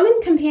 And the women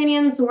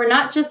companions were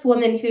not just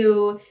women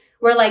who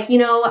were like,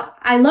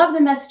 I love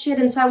the masjid,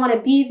 and so I want to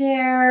be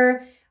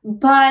there,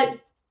 but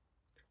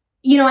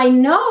I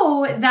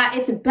know that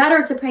it's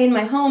better to pray in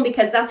my home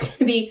because that's going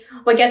to be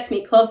what gets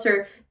me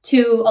closer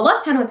to Allah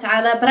subhanahu wa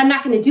ta'ala, but I'm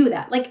not going to do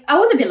that. Like,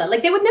 a'udhu billah,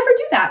 like they would never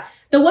do that.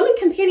 The women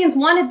companions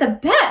wanted the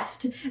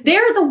best.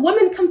 They're the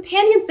women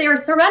companions. They are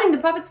surrounding the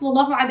Prophet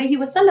sallallahu alaihi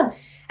wasallam.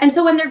 And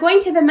so when they're going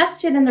to the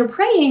masjid and they're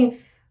praying,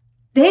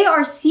 they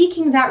are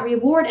seeking that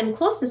reward and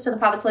closeness to the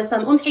Prophet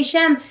sallallahu alaihi wasallam.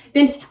 Hisham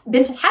bint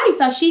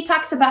Haritha, she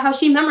talks about how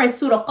she memorized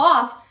Surah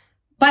Qaf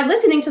by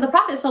listening to the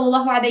Prophet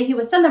sallallahu alaihi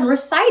wasallam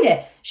recite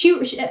it.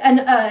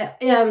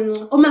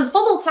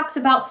 Al-Fadl talks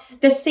about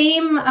the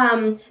same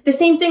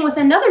thing with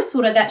another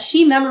surah that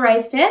she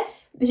memorized it.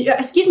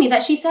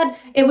 That she said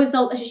it was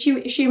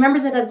she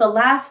remembers it as the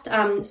last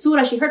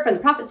surah she heard from the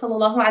Prophet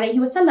sallallahu alaihi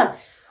wasallam.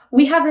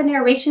 We have the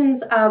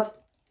narrations of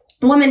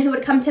women who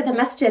would come to the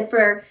masjid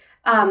for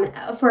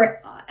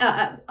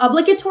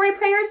obligatory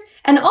prayers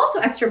and also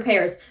extra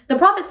prayers. The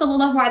Prophet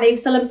sallallahu alaihi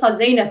wasallam saw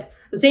Zainab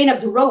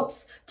Zainab's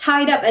ropes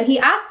tied up. And he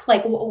asked,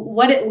 like,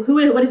 what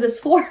is this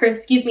for?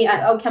 Excuse me,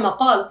 kama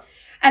qal.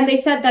 And they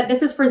said that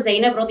this is for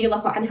Zainab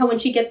radiallahu anha. When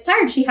she gets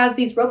tired, she has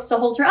these ropes to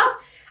hold her up.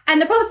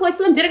 And the Prophet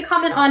ﷺ didn't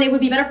comment on it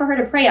would be better for her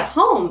to pray at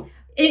home,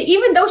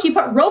 even though she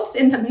put ropes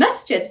in the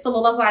masjid,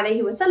 sallallahu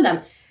alayhi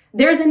wasallam.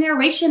 There's a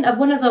narration of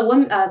one of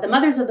the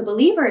mothers of the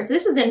believers.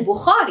 This is in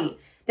Bukhari,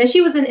 that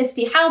she was in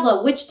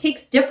istihada, which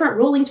takes different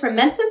rulings from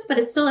menses, but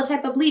it's still a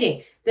type of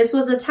bleeding. This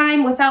was a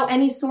time without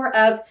any sort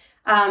of,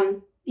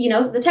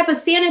 the type of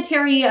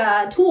sanitary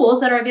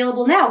tools that are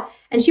available now.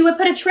 And she would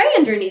put a tray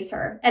underneath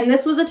her. And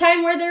this was a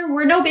time where there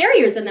were no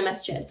barriers in the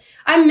masjid.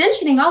 I'm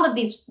mentioning all of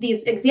these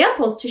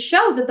examples to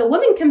show that the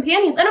women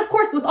companions, and of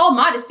course, with all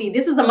modesty,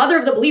 this is the mother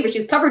of the believer.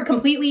 She's covered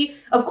completely,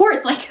 of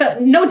course,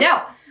 no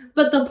doubt.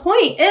 But the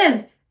point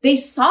is, they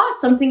saw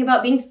something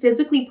about being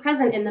physically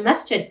present in the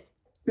masjid.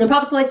 The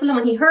Prophet ﷺ,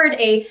 when he heard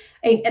a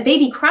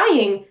baby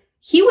crying,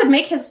 he would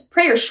make his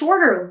prayer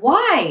shorter.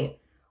 Why?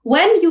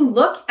 When you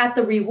look at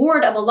the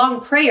reward of a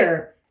long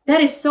prayer,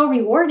 that is so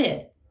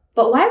rewarded.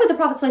 But why would the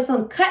Prophet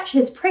ﷺ cut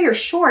his prayer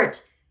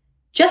short?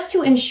 Just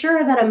to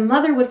ensure that a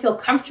mother would feel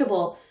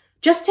comfortable,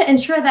 just to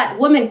ensure that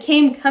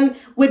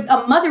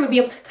a mother would be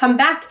able to come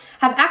back,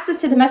 have access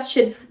to the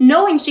masjid,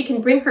 knowing she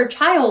can bring her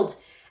child,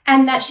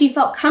 and that she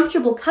felt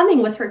comfortable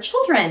coming with her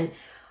children.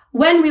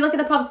 When we look at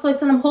the Prophet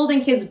ﷺ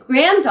holding his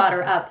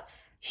granddaughter up,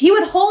 he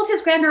would hold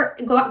his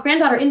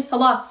granddaughter in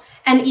salah.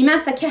 And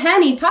Imam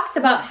Fakihani talks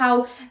about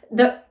how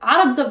the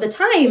Arabs of the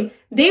time,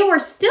 they were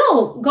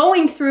still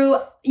going through,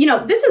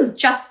 this is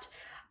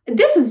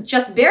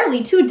just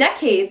barely 2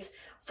 decades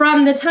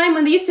from the time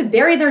when they used to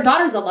bury their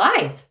daughters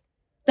alive.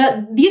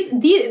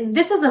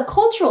 This is a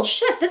cultural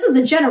shift. This is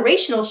a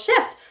generational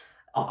shift.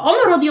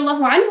 Umar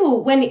radiallahu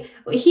anhu, when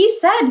he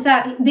said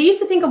that they used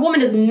to think of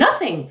women as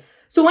nothing.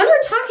 So when we're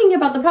talking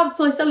about the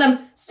Prophet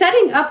ﷺ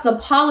setting up the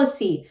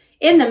policy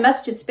in the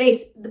masjid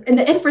space, in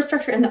the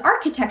infrastructure and the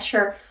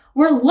architecture,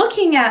 we're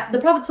looking at the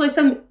Prophet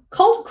ﷺ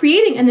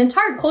creating an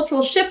entire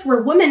cultural shift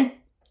where women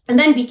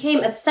then became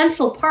a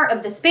central part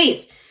of the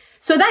space.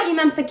 So that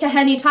Imam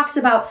Fakihani talks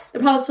about the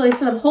Prophet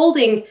ﷺ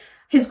holding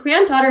his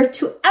granddaughter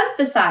to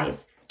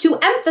emphasize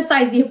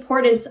the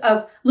importance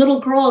of little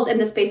girls in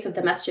the space of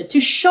the masjid,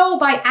 to show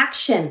by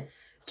action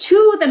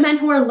to the men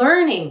who are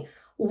learning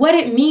what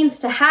it means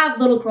to have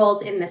little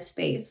girls in this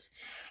space.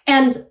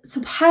 And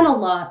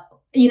subhanAllah,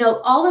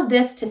 all of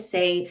this to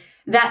say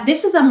that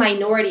this is a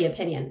minority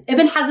opinion.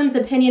 Ibn Hazm's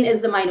opinion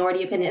is the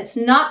minority opinion. It's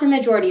not the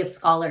majority of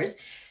scholars.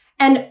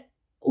 And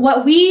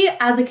what we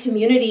as a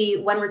community,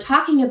 when we're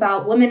talking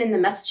about women in the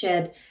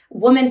masjid,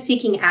 women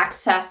seeking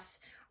access,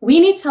 we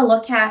need to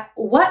look at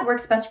what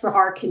works best for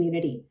our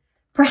community.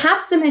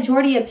 Perhaps the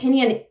majority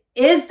opinion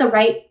is the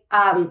right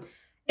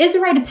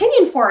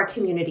opinion for our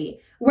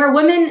community, where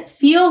women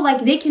feel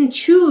like they can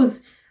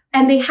choose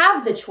and they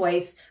have the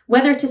choice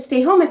whether to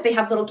stay home if they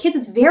have little kids.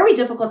 It's very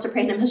difficult to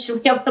pray in a masjid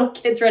when you have little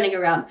kids running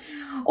around.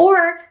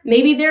 Or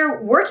maybe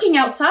they're working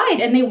outside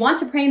and they want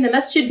to pray in the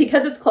masjid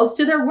because it's close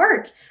to their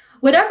work.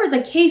 Whatever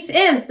the case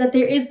is, that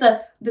there is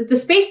the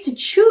space to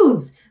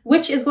choose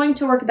which is going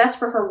to work best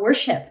for her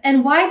worship.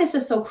 And why this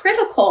is so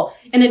critical,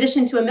 in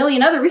addition to a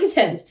million other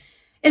reasons,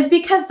 is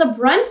because the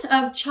brunt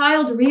of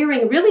child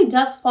rearing really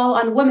does fall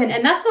on women.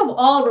 And that's of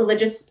all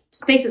religious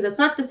spaces. It's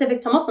not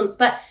specific to Muslims,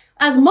 but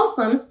as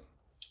Muslims,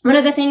 one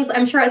of the things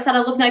I'm sure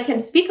Asada Lubna can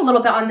speak a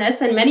little bit on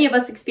this, and many of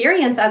us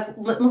experience as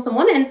Muslim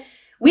women,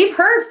 we've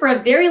heard for a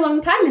very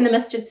long time in the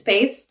masjid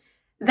space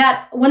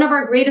that one of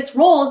our greatest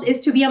roles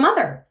is to be a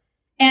mother.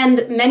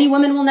 And many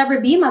women will never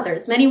be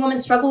mothers. Many women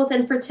struggle with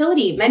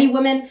infertility. Many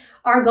women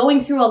are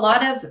going through a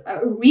lot of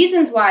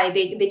reasons why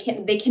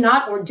they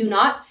cannot or do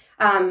not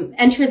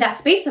enter that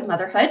space of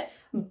motherhood.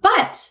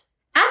 But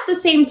at the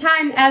same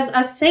time as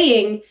us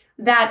saying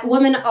that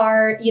women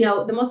are,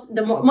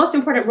 the most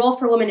important role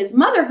for women is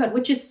motherhood,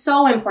 which is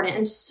so important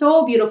and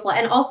so beautiful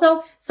and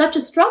also such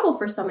a struggle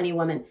for so many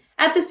women.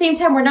 At the same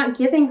time, we're not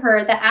giving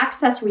her the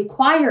access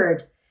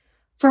required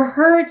for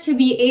her to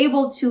be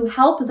able to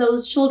help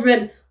those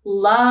children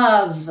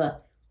love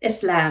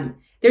Islam.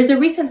 There's a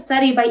recent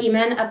study by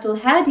Iman Abdul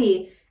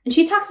Hadi, and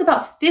she talks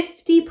about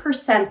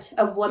 50%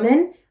 of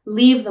women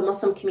leave the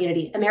Muslim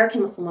community, American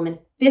Muslim women.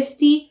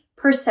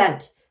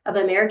 50% of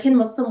American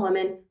Muslim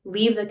women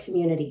leave the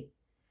community.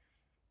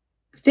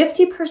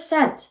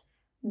 50%.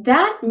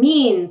 That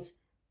means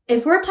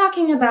if we're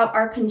talking about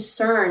our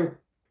concern,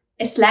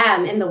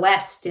 Islam in the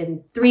West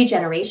in 3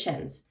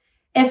 generations,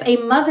 if a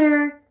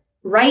mother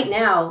right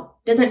now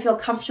doesn't feel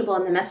comfortable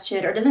in the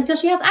masjid or doesn't feel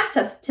she has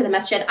access to the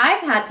masjid,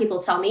 I've had people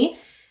tell me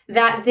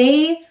that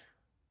they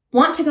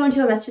want to go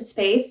into a masjid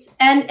space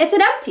and it's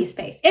an empty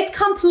space. It's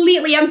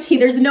completely empty.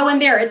 There's no one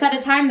there. It's at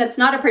a time that's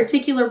not a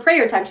particular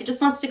prayer time. She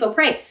just wants to go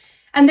pray.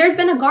 And there's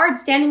been a guard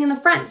standing in the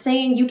front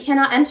saying, you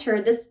cannot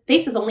enter. This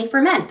space is only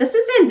for men. This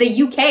is in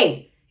the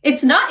UK.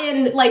 It's not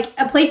in like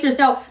a place there's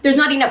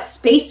not enough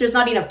space. There's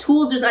not enough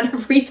tools. There's not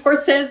enough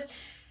resources.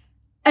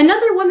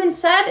 Another woman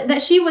said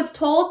that she was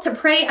told to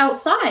pray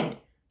outside.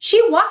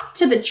 She walked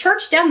to the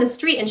church down the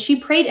street and she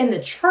prayed in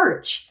the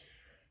church.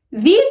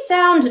 These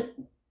sound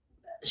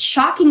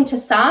shocking to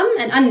some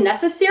and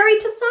unnecessary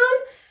to some.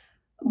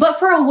 But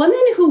for a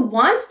woman who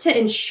wants to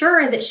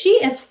ensure that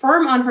she is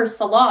firm on her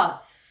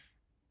salah,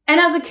 and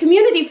as a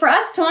community for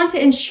us to want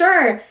to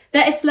ensure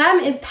that Islam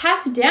is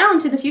passed down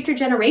to the future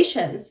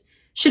generations,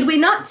 should we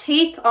not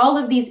take all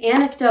of these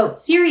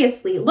anecdotes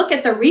seriously, look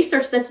at the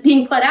research that's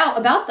being put out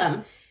about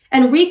them,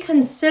 and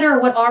reconsider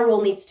what our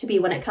role needs to be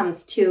when it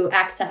comes to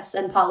access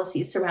and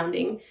policies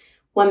surrounding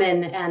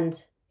women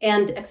and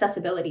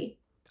accessibility?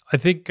 I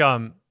think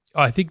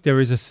there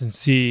is a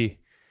sincere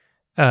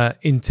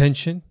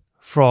intention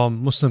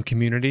from Muslim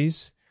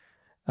communities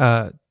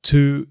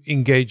to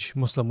engage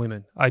Muslim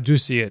women. I do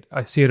see it.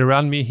 I see it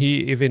around me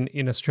here, even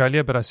in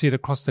Australia, but I see it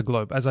across the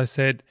globe. As I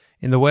said,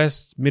 in the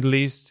West, Middle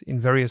East, in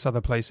various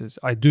other places,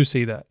 I do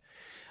see that.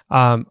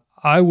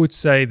 I would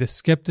say the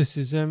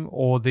skepticism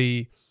or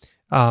the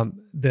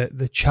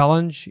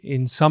challenge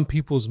in some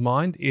people's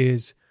mind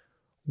is,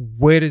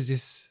 where does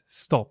this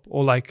stop?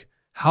 Or like,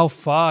 how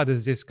far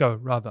does this go,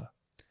 rather?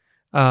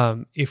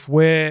 If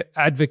we're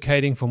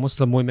advocating for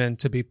Muslim women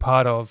to be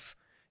part of,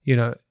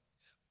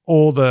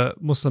 all the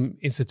Muslim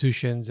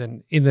institutions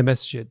and in the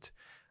masjid,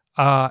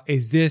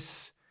 is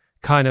this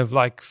kind of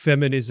like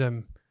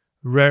feminism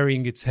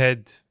rearing its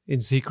head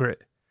in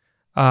secret?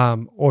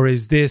 Or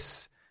is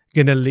this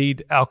going to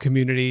lead our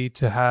community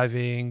to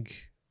having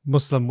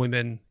Muslim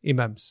women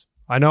imams?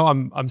 I know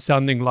I'm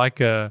sounding like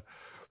an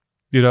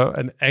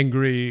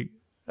angry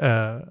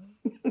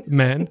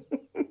man,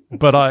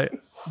 but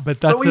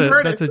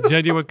that's a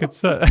genuine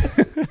concern.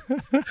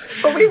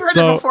 But we've heard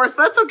it before, so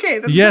that's okay.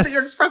 That's good that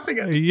you're expressing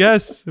it.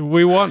 Yes,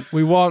 we want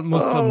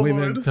Muslim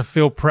women to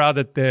feel proud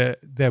that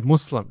they're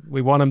Muslim.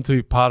 We want them to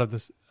be part of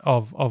this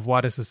of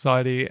wider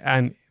society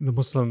and the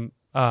Muslim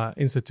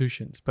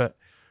institutions. But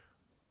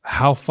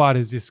how far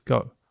does this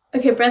go?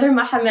 Okay, Brother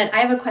Muhammad, I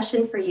have a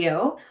question for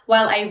you.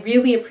 While I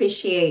really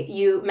appreciate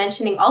you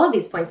mentioning all of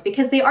these points,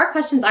 because they are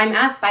questions I'm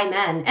asked by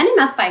men and I'm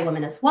asked by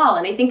women as well.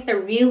 And I think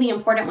they're really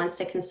important ones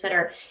to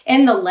consider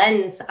in the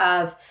lens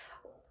of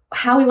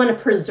how we want to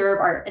preserve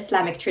our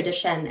Islamic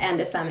tradition and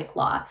Islamic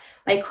law.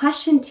 My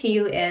question to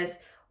you is,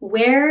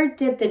 where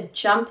did the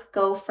jump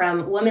go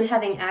from women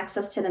having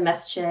access to the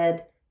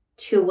masjid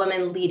to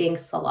women leading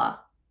salah?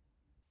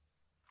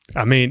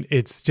 I mean,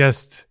 it's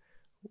just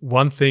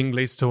one thing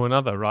leads to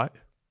another, right?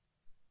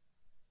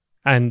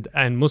 And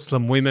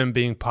Muslim women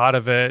being part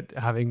of it,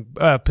 having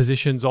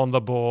positions on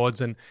the boards.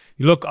 And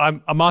look,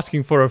 I'm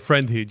asking for a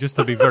friend here, just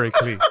to be very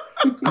clear.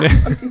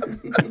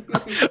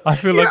 I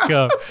feel like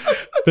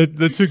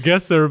the two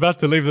guests are about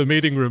to leave the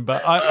meeting room,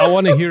 but I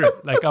want to hear it.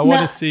 Like, I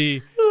want to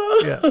see.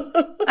 Yeah.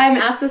 I'm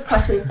asked this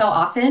question so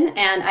often,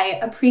 and I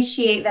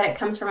appreciate that it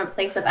comes from a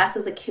place of us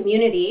as a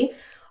community.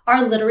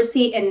 Our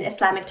literacy in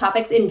Islamic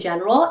topics in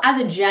general, as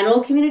a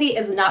general community,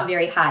 is not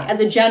very high,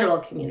 as a general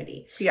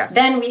community. Yes.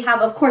 Then we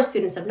have, of course,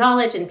 students of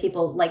knowledge and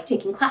people like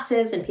taking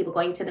classes and people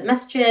going to the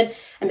masjid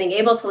and being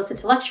able to listen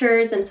to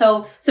lectures. And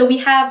so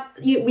we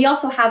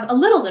also have a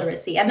little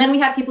literacy. And then we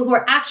have people who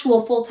are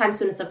actual full-time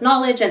students of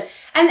knowledge. And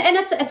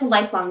it's a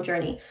lifelong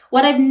journey.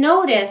 What I've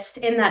noticed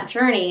in that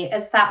journey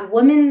is that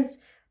women's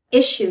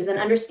issues and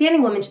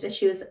understanding women's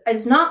issues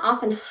is not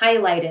often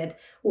highlighted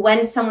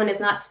when someone is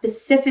not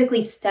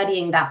specifically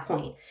studying that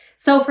point.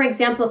 So, for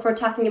example, if we're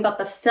talking about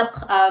the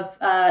fiqh of,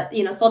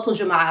 Salatul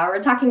Jum'ah, or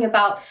we're talking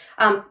about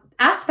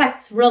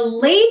aspects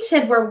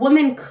related where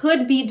women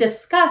could be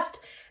discussed,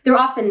 they're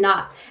often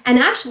not. And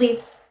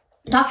actually,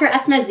 Dr.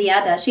 Asma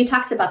Ziyada, she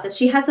talks about this.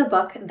 She has a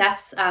book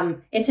that's,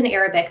 it's in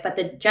Arabic, but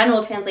the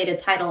general translated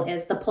title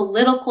is The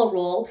Political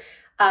Role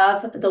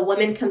of the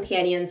Women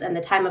Companions in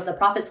the Time of the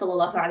Prophet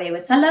Sallallahu Alaihi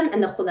Wasallam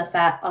and the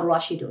Khulafa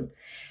al-Rashidun,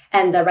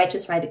 and the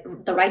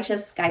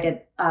righteous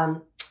guided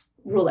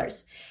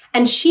rulers.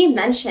 And she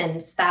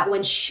mentions that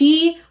when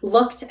she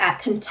looked at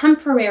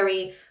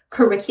contemporary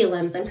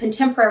curriculums and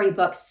contemporary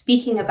books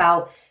speaking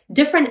about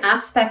different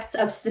aspects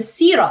of the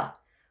seerah,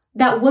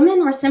 that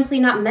women were simply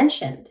not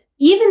mentioned,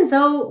 even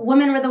though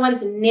women were the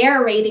ones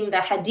narrating the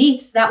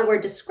hadiths that were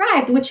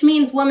described, which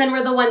means women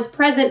were the ones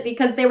present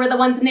because they were the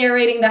ones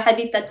narrating the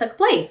hadith that took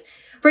place.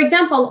 For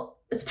example,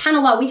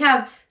 subhanAllah, we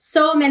have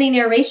so many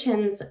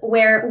narrations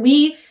where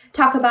we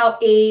talk about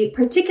a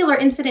particular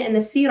incident in the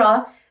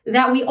seerah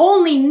that we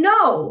only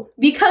know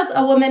because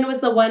a woman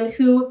was the one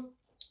who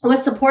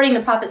was supporting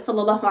the Prophet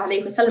sallallahu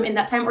alaihi wasallam in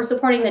that time, or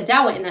supporting the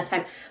dawah in that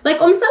time. Like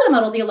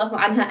Salama radiallahu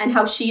anha, and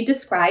how she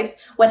describes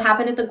what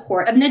happened at the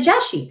court of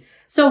Najashi.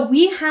 So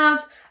we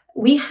haven't,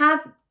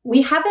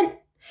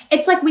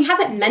 it's like we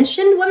haven't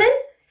mentioned women,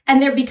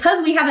 and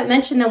because we haven't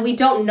mentioned them, we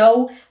don't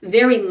know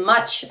very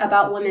much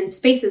about women's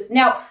spaces.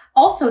 Now,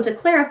 also to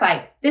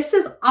clarify, this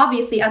is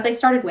obviously, as I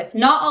started with,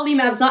 not all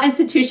imams, not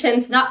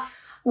institutions,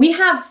 we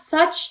have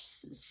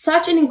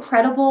such an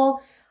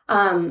incredible,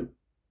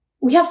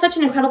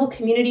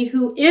 community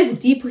who is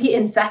deeply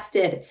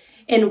invested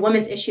in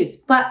women's issues,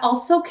 but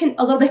also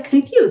a little bit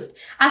confused,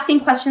 asking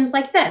questions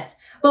like this.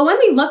 But when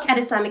we look at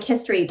Islamic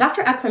history,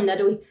 Dr. Akram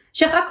Nadwi,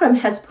 Sheikh Akram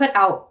has put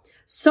out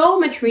so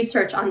much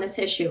research on this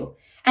issue,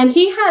 and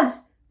he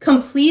has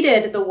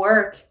completed the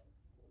work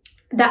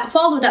that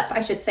followed up, I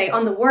should say,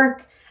 on the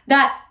work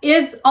that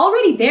is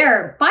already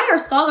there by our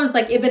scholars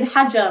like Ibn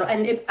Hajar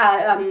and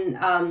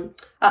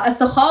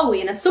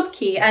As-Sakhawi and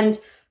As-Subki, and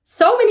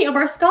so many of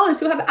our scholars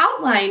who have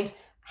outlined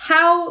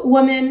how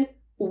women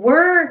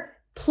were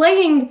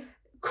playing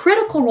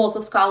critical roles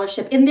of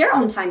scholarship in their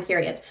own time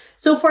periods.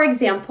 So, for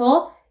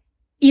example,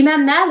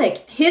 Imam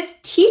Malik,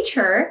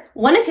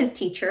 one of his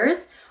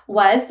teachers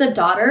was the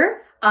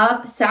daughter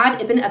of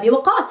Sa'ad ibn Abi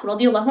Waqqas,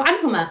 radiyallahu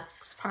anhuma.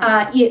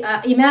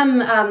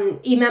 Imam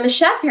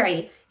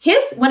al-Shafi'i,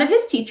 one of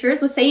his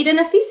teachers was Sayyida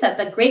Nafisa,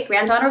 the great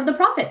granddaughter of the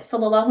Prophet,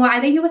 sallallahu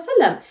alayhi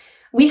wasallam.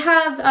 We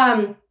have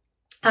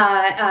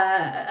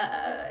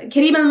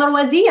Karim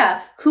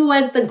al-Marwaziyya, who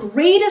was the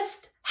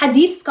greatest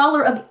hadith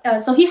scholar of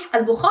Sahih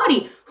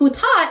al-Bukhari, who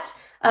taught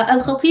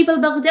al-Khatib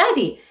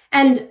al-Baghdadi.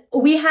 And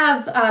we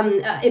have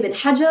Ibn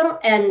Hajar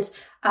and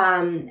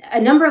a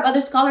number of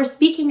other scholars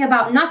speaking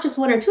about not just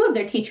one or two of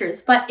their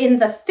teachers, but in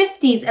the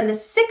 50s and the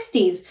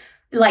 60s,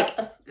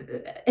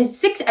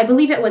 I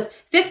believe it was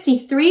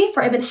 53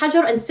 for Ibn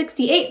Hajar and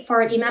 68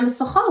 for Imam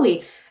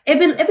al-Sakhawi.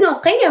 Ibn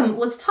al-Qayyim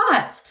was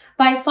taught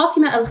by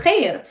Fatima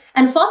al-Khair.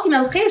 And Fatima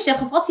al-Khair, Sheikh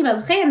Fatima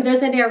al-Khair,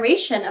 there's a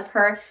narration of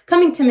her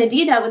coming to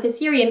Medina with a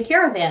Syrian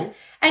caravan.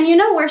 And you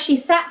know where she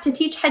sat to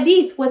teach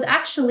hadith was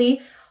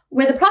actually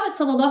where the Prophet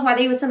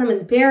ﷺ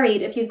is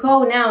buried. If you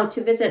go now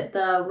to visit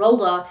the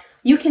Rawda,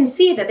 you can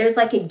see that there's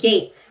like a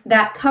gate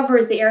that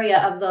covers the area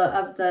of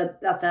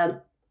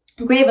the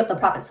grave of the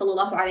Prophet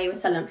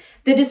ﷺ.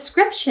 The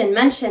description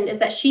mentioned is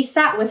that she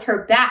sat with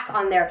her back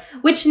on there,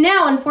 which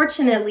now,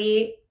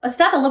 unfortunately,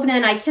 Ustadh Lubna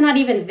and I cannot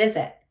even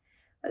visit.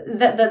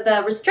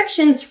 The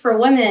restrictions for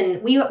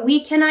women, we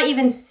cannot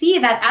even see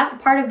that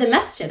part of the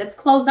masjid. It's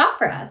closed off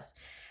for us.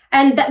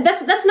 And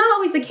that's not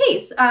always the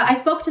case. I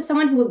spoke to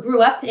someone who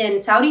grew up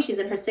in Saudi. She's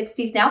in her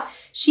 60s now.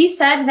 She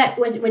said that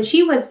when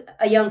she was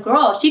a young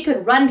girl, she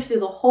could run through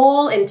the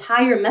whole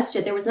entire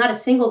masjid. There was not a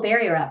single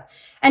barrier up.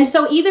 And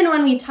so even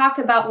when we talk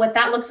about what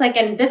that looks like,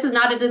 and this is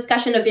not a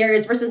discussion of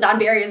barriers versus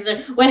non-barriers,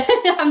 when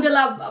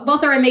alhamdulillah,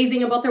 both are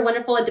amazing and both are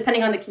wonderful, and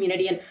depending on the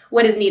community and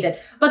what is needed.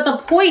 But the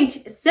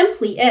point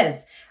simply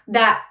is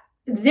that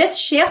this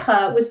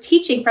sheikha was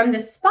teaching from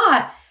this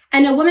spot,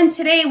 and a woman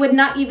today would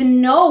not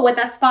even know what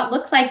that spot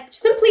looked like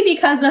simply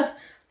because of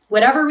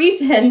whatever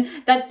reason.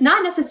 That's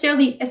not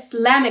necessarily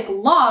Islamic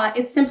law.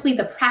 It's simply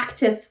the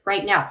practice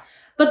right now.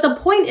 But the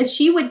point is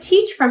she would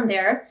teach from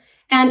there.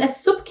 And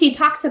As-Subki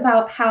talks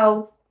about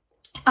how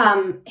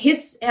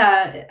his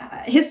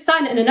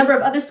son and a number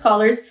of other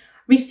scholars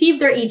received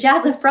their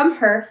ijazah from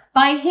her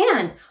by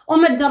hand.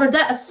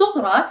 Darda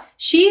As-Sughra,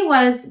 she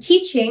was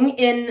teaching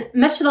in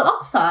Masjid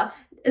al-Aqsa,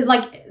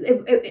 like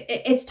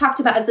it's talked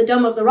about as the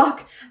Dome of the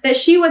Rock, that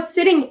she was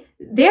sitting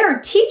there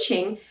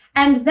teaching,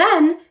 and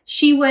then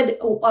she would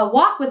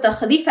walk with the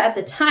Khalifa at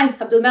the time,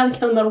 Abdul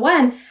Malik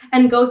al-Marwan,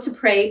 and go to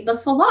pray the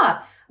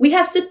Salah. We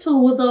have Sittul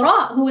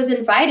Wuzara, who was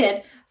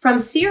invited from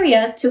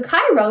Syria to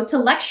Cairo to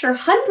lecture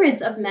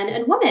hundreds of men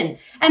and women.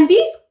 And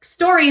these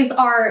stories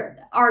are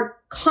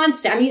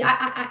constant. I mean,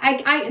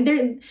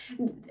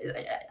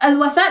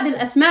 Al-Wafa bil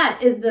Asma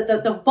is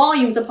the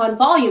volumes upon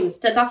volumes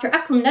that Dr.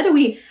 Akram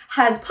Nadawi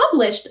has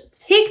published,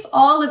 takes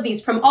all of these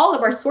from all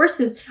of our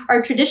sources,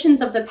 our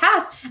traditions of the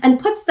past, and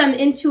puts them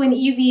into an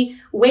easy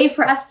way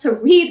for us to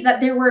read,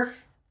 that there were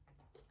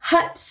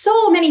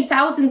so many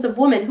thousands of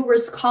women who were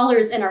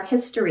scholars in our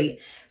history.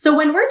 So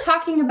when we're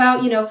talking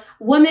about,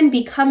 women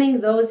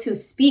becoming those who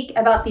speak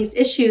about these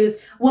issues,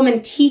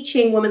 women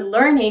teaching, women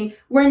learning,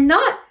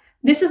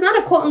 this is not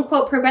a quote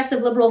unquote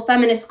progressive liberal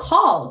feminist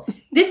call.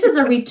 This is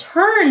a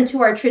return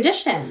to our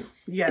tradition.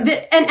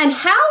 Yes. And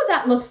how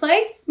that looks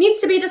like needs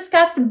to be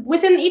discussed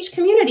within each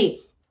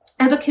community.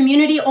 If a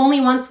community only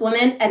wants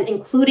women, and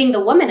including the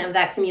women of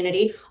that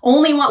community,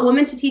 only want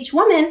women to teach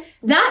women,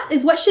 that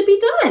is what should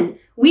be done.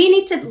 We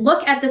need to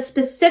look at the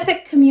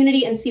specific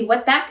community and see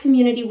what that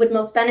community would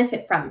most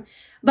benefit from.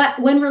 But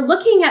when we're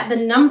looking at the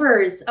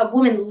numbers of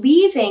women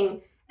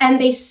leaving,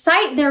 and they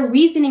cite their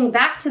reasoning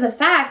back to the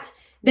fact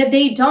that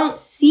they don't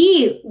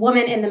see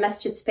women in the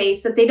masjid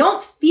space, that they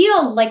don't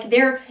feel like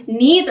their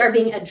needs are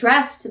being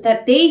addressed,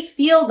 that they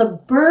feel the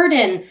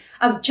burden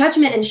of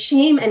judgment and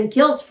shame and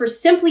guilt for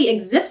simply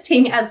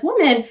existing as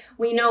women,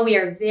 we know we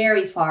are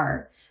very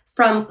far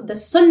from the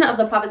sunnah of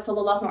the Prophet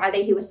sallallahu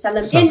alaihi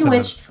wasallam, in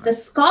which the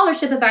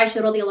scholarship of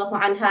Aisha radiallahu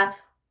anha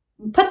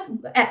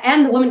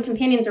and the women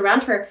companions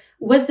around her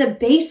was the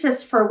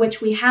basis for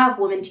which we have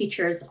women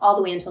teachers all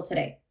the way until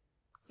today.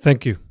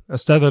 Thank you.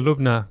 Ustadha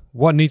Lubna,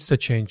 what needs to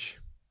change?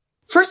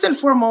 First and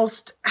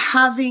foremost,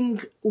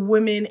 having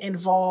women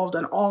involved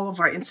in all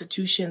of our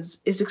institutions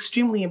is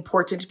extremely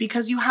important,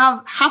 because you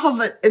have half of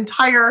the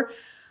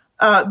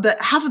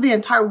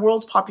entire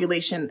world's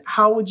population.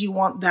 How would you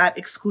want that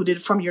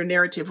excluded from your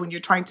narrative when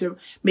you're trying to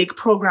make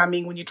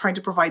programming, when you're trying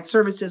to provide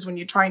services, when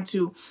you're trying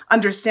to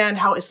understand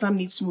how Islam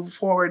needs to move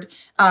forward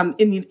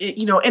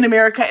in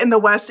America, in the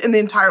West, in the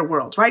entire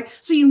world, right?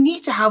 So you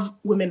need to have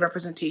women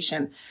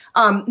representation.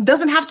 It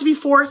doesn't have to be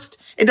forced.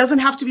 It doesn't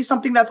have to be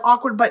something that's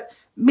awkward, but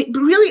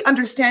really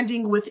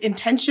understanding with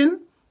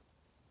intention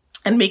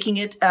and making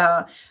it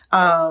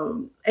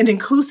an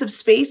inclusive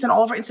space in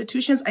all of our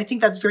institutions. I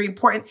think that's very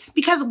important,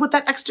 because with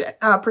that extra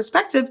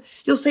perspective,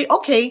 you'll say,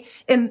 okay,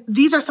 and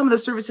these are some of the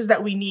services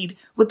that we need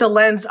with the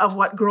lens of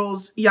what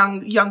girls,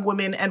 young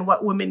women, and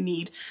what women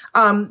need.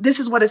 This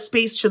is what a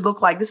space should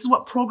look like. This is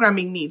what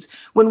programming needs.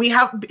 When we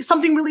have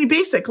something really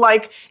basic,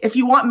 like if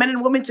you want men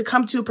and women to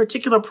come to a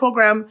particular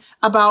program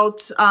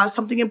about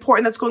something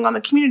important that's going on in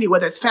the community,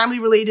 whether it's family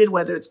related,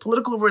 whether it's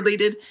political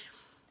related,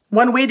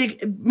 one way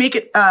to make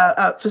it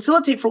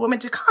facilitate for women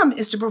to come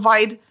is to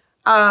provide,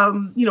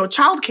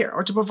 childcare,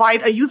 or to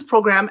provide a youth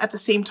program at the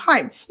same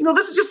time.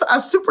 This is just a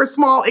super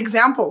small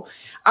example.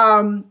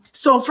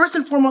 So first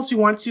and foremost, we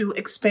want to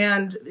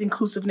expand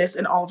inclusiveness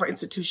in all of our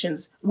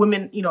institutions.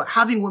 Women,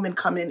 having women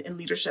come in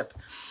leadership.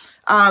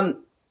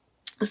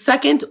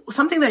 Second,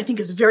 something that I think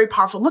is very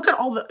powerful. Look at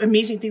all the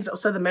amazing things that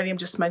Ustadha Maryam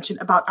just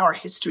mentioned about our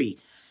history.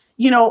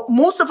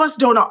 Most of us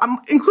don't know,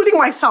 including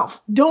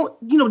myself,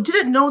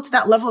 didn't know to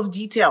that level of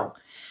detail.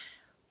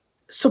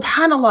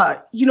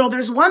 SubhanAllah,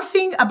 there's one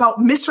thing about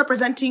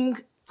misrepresenting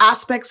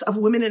aspects of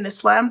women in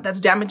Islam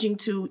that's damaging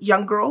to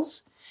young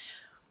girls.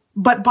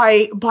 But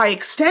by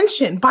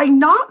extension, by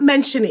not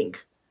mentioning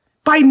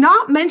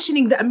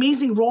the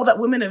amazing role that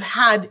women have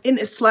had in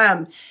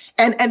Islam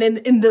and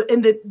in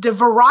the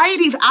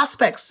variety of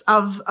aspects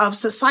of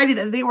society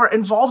that they were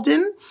involved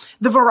in,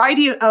 the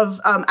variety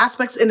of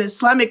aspects in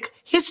Islamic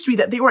history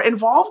that they were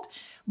involved,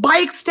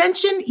 by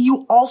extension,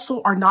 you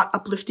also are not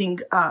uplifting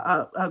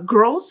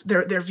girls,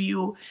 their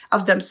view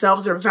of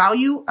themselves, their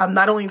value,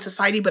 not only in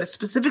society, but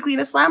specifically in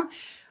Islam.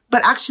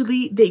 But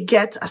actually, they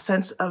get a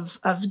sense of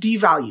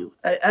devalue,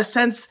 a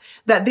sense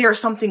that they are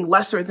something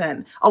lesser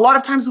than. A lot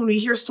of times when we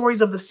hear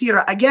stories of the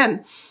seerah,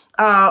 again,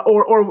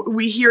 or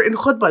we hear in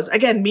khutbahs,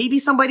 again, maybe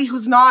somebody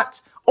who's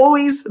not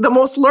always the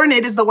most learned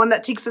is the one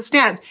that takes the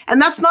stand.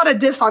 And that's not a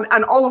diss on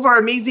all of our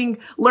amazing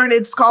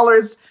learned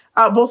scholars,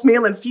 both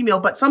male and female.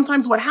 But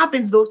sometimes what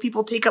happens, those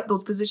people take up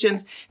those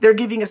positions, they're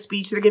giving a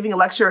speech, they're giving a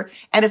lecture.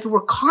 And if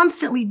we're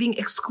constantly being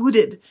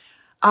excluded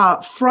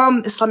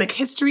from Islamic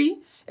history,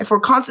 if we're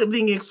constantly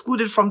being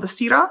excluded from the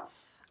seerah,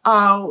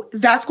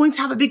 that's going to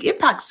have a big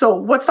impact. So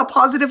what's the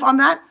positive on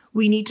that?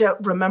 We need to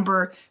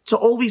remember to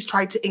always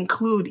try to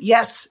include,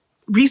 yes,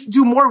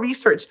 do more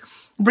research,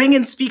 bring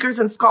in speakers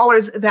and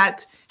scholars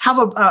that have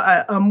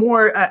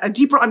a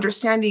deeper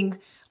understanding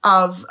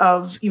of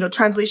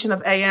translation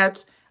of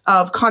ayat,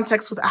 of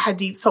context with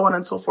ahadith, so on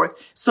and so forth.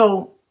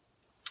 So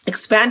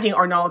expanding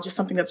our knowledge is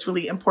something that's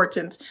really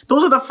important.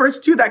 Those are the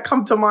first two that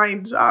come to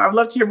mind. I'd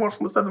love to hear more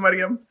from Ustadha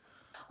Maryam.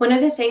 One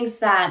of the things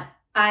that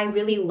I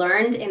really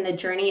learned in the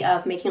journey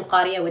of making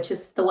Qariya, which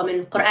is the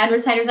Women Quran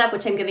Reciters app,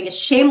 which I'm giving a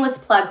shameless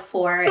plug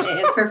for. It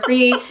is for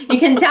free. You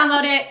can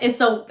download it.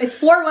 It's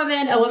for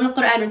women, a Women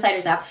Quran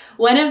Reciters app.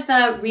 One of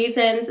the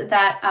reasons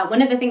that,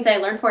 one of the things that I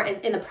learned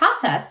in the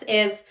process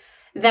is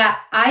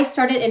that I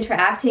started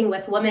interacting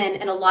with women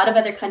in a lot of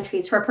other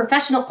countries who are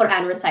professional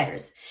Quran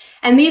reciters.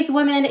 And these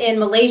women in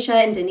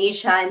Malaysia,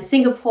 Indonesia, in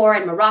Singapore,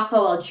 in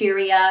Morocco,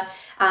 Algeria,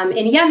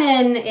 in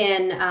Yemen,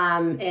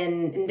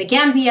 in the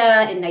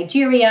Gambia, in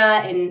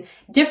Nigeria, in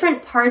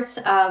different parts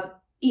of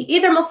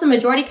either Muslim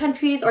majority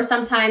countries or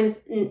sometimes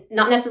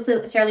not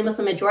necessarily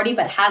Muslim majority,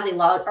 but has a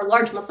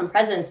large Muslim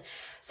presence.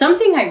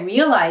 Something I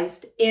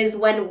realized is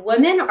when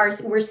women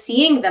were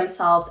seeing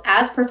themselves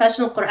as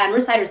professional Quran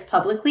reciters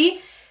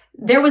publicly,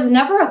 there was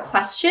never a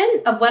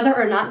question of whether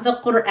or not the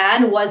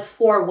Quran was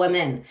for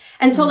women.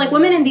 And so like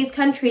women in these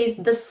countries,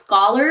 the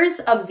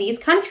scholars of these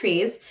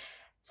countries,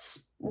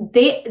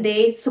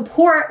 they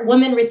support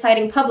women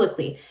reciting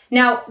publicly.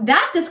 Now,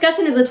 that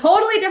discussion is a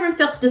totally different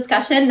fiqh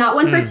discussion, not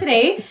one for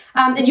today.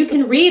 And you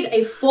can read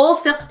a full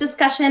fiqh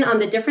discussion on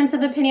the difference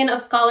of opinion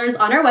of scholars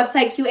on our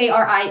website,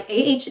 qariah.app.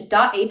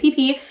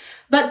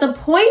 But the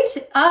point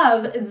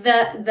of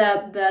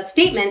the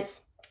statement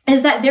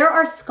is that there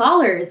are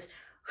scholars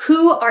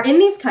who are in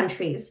these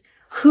countries,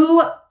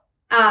 who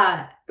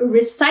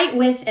recite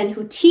with and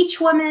who teach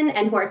women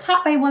and who are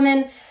taught by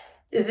women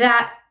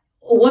that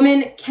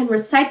women can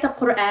recite the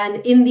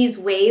Quran in these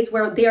ways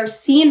where they are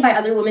seen by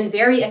other women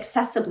very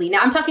accessibly. Now,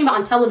 I'm talking about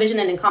on television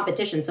and in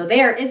competition. So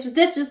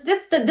this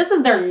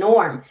is their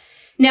norm.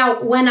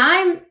 Now, when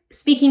I'm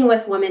speaking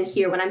with women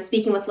here, when I'm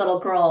speaking with little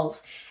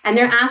girls, and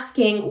they're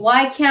asking,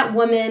 why can't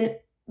women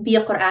be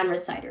Quran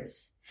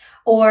reciters?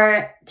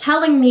 Or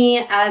telling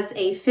me as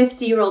a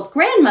 50-year-old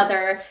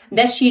grandmother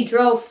that she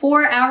drove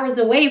 4 hours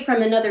away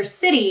from another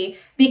city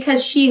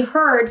because she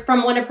heard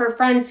from one of her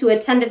friends who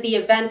attended the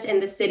event in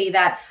the city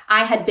that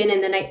I had been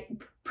in the night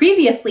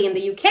previously in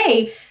the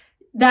UK,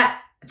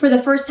 that for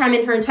the first time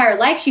in her entire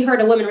life, she heard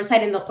a woman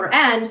reciting the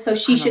Quran, so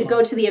she should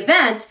go to the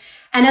event.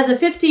 And as a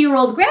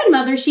 50-year-old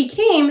grandmother, she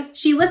came,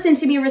 she listened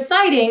to me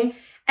reciting,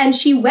 and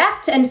she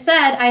wept and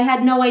said, I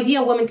had no idea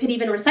a woman could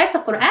even recite the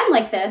Quran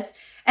like this.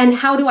 And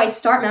how do I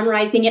start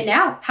memorizing it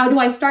now? How do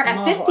I start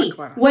at 50?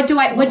 What do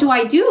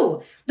I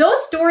do?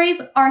 Those stories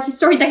are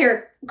stories I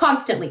hear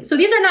constantly. So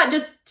these are not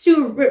just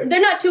they're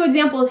not two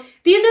examples.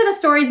 These are the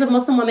stories of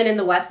Muslim women in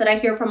the West that I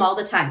hear from all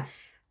the time.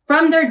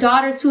 from their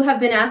daughters who have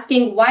been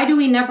asking, why do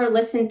we never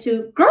listen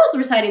to girls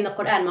reciting the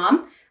Quran,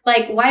 Mom?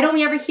 Like, why don't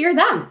we ever hear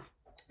them?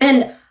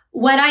 And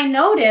what I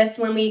noticed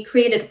when we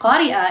created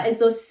Qari'ah is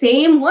those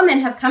same women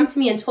have come to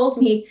me and told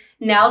me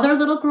now their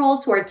little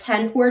girls who are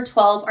 10, who are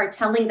 12 are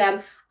telling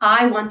them,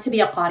 I want to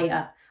be a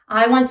Qari'ah.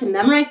 I want to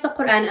memorize the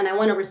Quran and I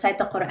want to recite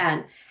the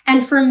Quran.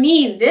 And for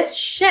me, this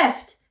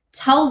shift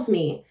tells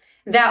me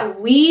that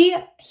we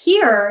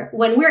here,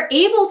 when we're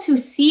able to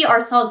see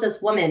ourselves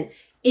as women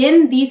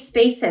in these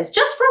spaces,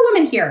 just for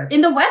women here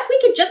in the West, we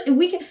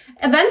could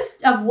events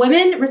of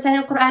women reciting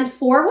the Quran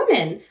for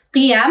women,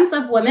 qiyams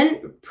of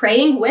women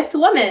praying with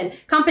women,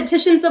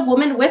 competitions of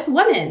women with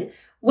women.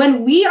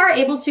 When we are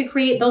able to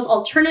create those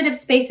alternative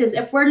spaces,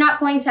 if we're not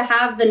going to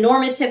have the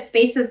normative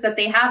spaces that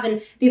they have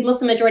in these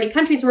Muslim majority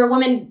countries where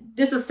women,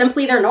 this is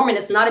simply their norm and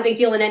it's not a big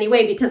deal in any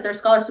way because their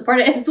scholars support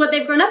it. It's what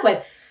they've grown up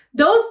with.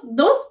 Those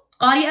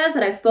qari'as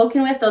that I've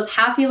spoken with, those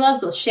hafilahs,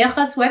 those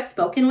sheikhas who I've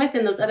spoken with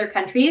in those other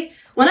countries,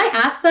 when I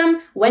ask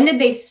them, when did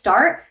they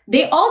start?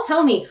 They all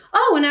tell me,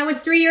 oh, when I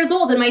was 3 years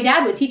old and my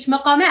dad would teach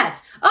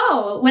maqamat.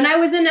 Oh, when I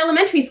was in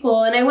elementary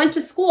school and I went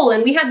to school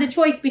and we had the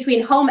choice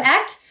between home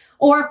ec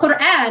or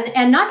Quran,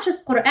 and not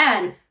just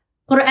Quran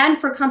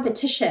for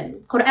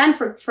competition, Quran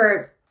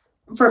for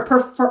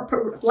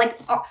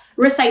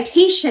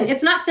recitation.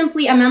 It's not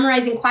simply I'm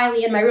memorizing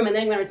quietly in my room and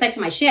then I'm going to recite to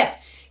my sheikh.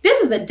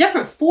 This is a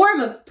different form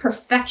of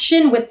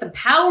perfection with the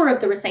power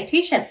of the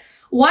recitation.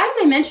 Why am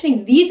I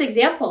mentioning these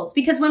examples?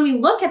 Because when we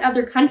look at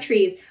other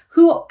countries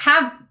who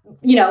have,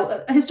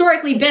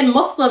 historically been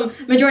Muslim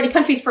majority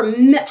countries for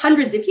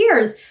hundreds of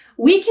years,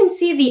 we can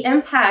see the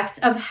impact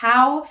of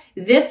how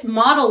this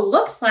model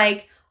looks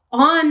like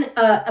on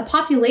a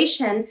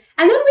population.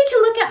 And then we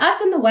can look at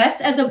us in the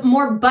West as a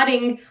more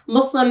budding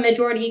Muslim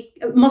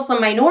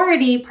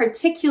minority,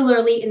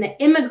 particularly in the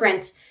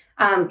immigrant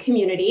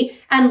community,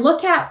 and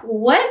look at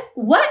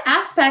what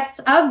aspects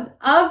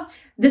of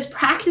this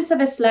practice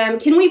of Islam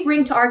can we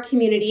bring to our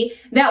community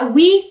that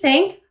we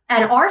think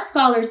and our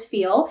scholars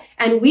feel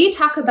and we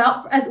talk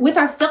about as with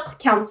our fiqh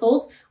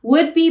councils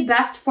would be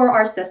best for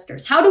our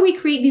sisters. How do we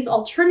create these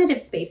alternative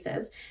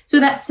spaces so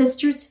that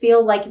sisters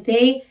feel like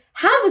they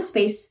have a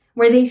space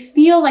where they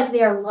feel like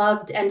they are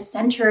loved and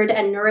centered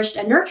and nourished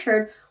and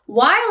nurtured,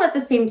 while at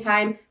the same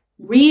time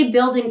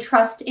rebuilding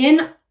trust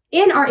in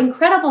our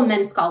incredible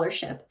men's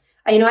scholarship.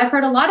 I've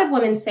heard a lot of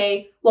women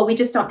say, well, we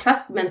just don't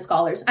trust men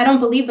scholars. I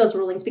don't believe those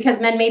rulings because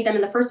men made them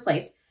in the first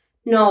place.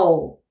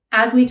 No,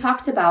 as we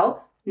talked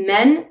about,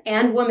 men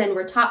and women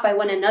were taught by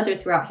one another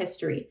throughout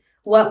history.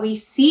 What we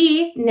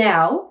see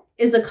now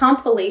is a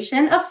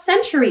compilation of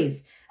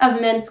centuries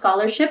of men's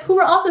scholarship who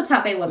were also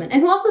taught by women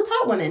and who also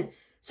taught women.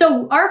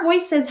 So our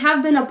voices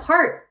have been a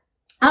part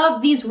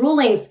of these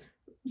rulings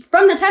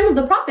from the time of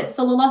the Prophet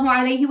sallallahu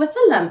alaihi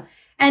wasallam.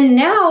 And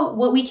now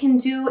what we can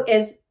do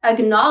is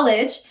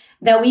acknowledge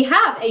that we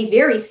have a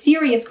very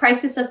serious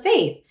crisis of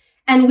faith.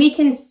 And we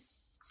can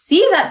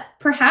see that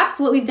perhaps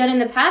what we've done in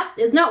the past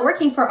is not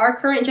working for our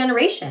current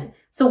generation.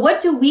 So what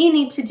do we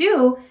need to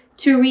do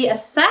to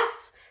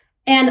reassess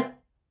and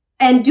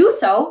do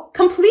so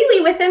completely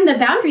within the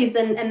boundaries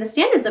and the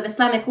standards of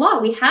Islamic law?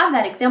 We have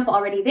that example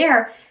already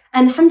there.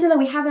 And alhamdulillah,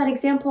 we have that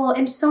example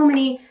in so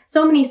many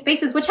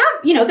spaces, which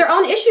have, their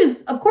own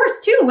issues, of course,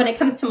 too, when it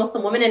comes to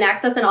Muslim women and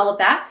access and all of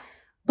that.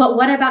 But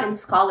what about in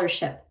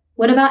scholarship?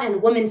 What about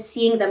in women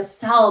seeing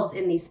themselves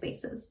in these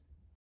spaces?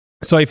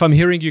 So if I'm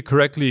hearing you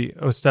correctly,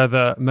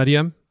 Ustadha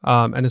Maryam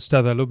and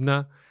Ustadha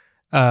Lubna,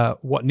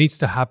 what needs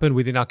to happen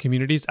within our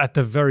communities, at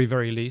the very,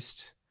 very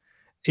least,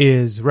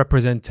 is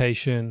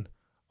representation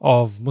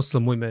of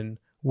Muslim women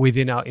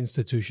within our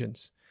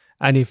institutions.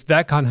 And if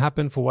that can't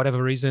happen for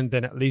whatever reason,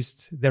 then at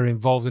least they're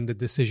involved in the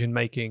decision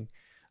making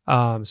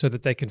so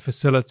that they can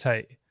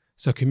facilitate,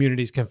 so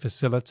communities can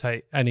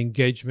facilitate an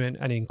engagement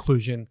and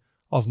inclusion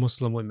of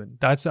Muslim women.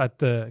 That's at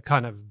the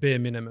kind of bare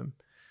minimum.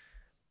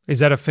 Is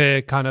that a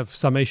fair kind of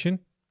summation?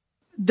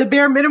 The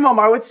bare minimum,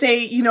 I would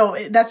say,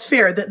 that's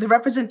fair. The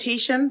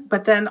representation,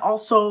 but then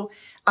also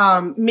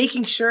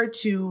making sure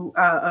to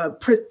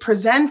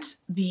present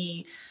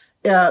the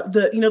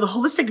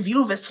holistic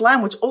view of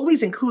Islam, which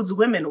always includes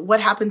women, what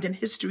happened in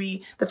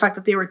history, the fact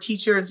that they were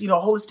teachers, a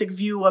holistic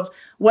view of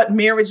what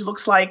marriage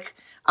looks like,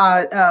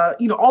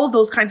 all of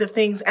those kinds of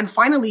things. And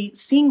finally,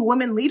 seeing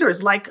women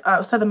leaders, like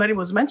Ustadha Maryam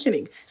was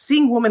mentioning,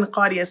 seeing women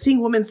qari'as,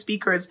 seeing women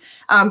speakers,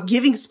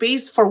 giving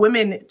space for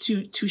women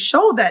to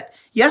show that,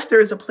 yes, there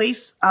is a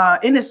place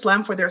in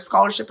Islam for their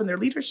scholarship and their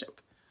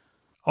leadership.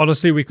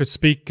 Honestly, we could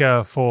speak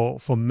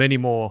for many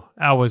more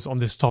hours on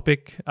this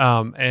topic.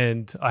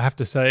 And I have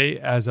to say,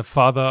 as a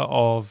father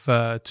of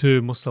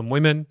 2 Muslim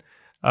women,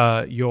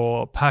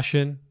 your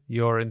passion,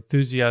 your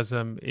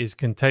enthusiasm is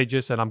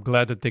contagious. And I'm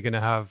glad that they're going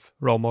to have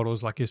role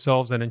models like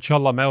yourselves and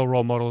inshallah male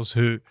role models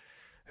who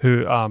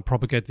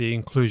propagate the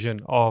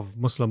inclusion of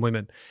Muslim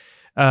women.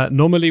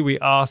 Normally, we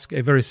ask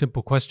a very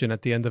simple question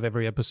at the end of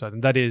every episode.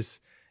 And that is,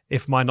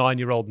 if my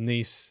 9-year-old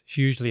niece,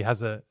 she usually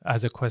has a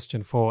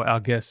question for our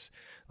guests.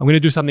 I'm going to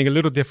do something a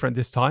little different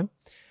this time.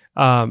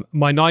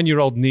 My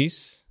 9-year-old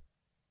niece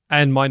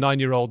and my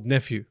 9-year-old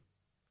nephew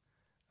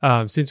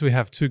since we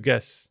have two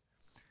guests,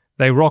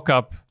 they rock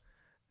up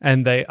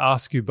and they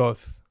ask you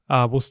both.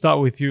 We'll start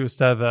with you,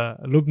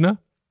 Ustadha Lubna.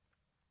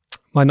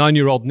 My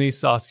 9-year-old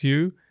niece asks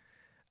you,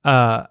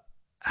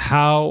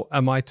 how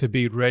am I to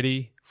be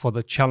ready for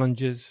the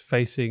challenges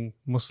facing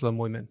Muslim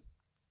women?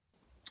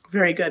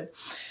 Very good.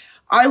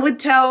 I would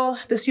tell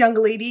this young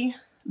lady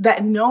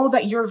that know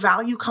that your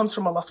value comes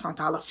from Allah subhanahu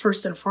wa ta'ala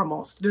first and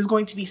foremost. There's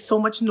going to be so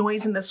much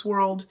noise in this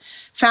world,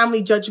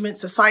 family judgment,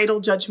 societal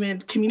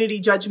judgment, community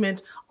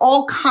judgment,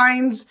 all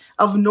kinds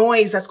of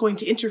noise that's going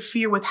to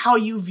interfere with how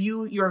you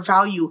view your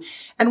value.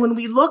 And when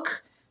we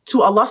look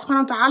to Allah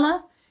subhanahu wa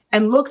ta'ala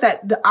and look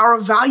that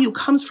our value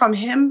comes from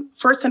Him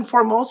first and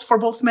foremost for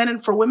both men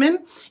and for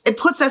women, it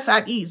puts us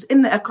at ease.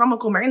 Inna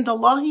akramakum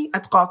indallahi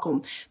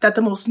atqakum. That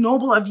the most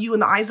noble of you in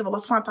the eyes of Allah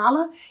subhanahu wa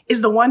ta'ala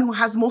is the one who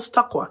has most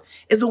taqwa,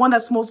 is the one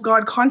that's most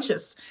God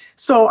conscious.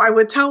 So I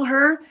would tell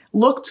her,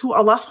 look to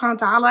Allah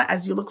subhanahu wa ta'ala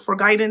as you look for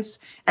guidance,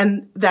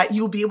 and that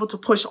you'll be able to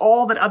push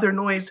all that other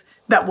noise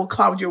that will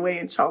cloud your way,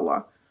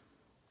 inshallah.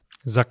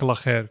 Jazakallah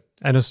khair.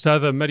 And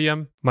Ustadha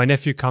Maryam, my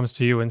nephew comes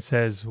to you and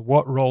says,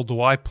 what role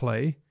do I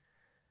play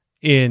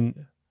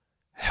in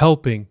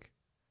helping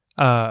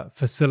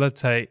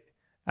facilitate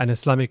an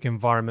Islamic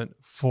environment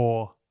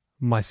for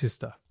my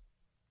sister?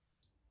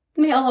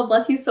 May Allah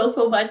bless you so,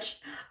 so much.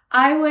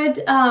 I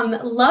would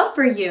love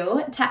for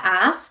you to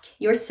ask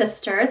your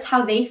sisters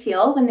how they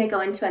feel when they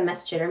go into a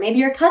masjid, or maybe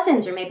your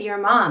cousins, or maybe your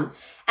mom,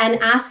 and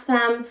ask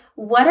them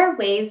what are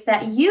ways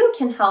that you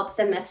can help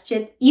the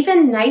masjid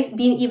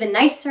being even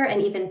nicer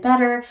and even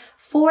better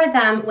for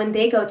them when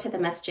they go to the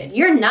masjid.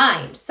 You're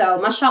 9, so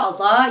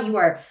mashallah, you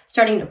are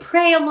starting to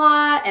pray a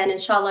lot, and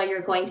inshallah,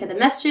 you're going to the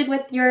masjid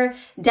with your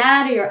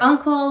dad or your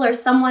uncle or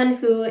someone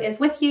who is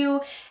with you,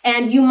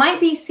 and you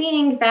might be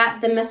seeing that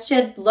the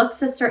masjid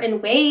looks a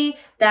certain way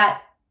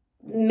that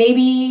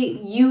maybe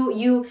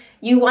you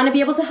want to be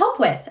able to help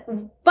with,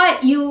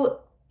 but you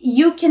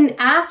can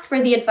ask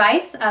for the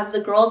advice of the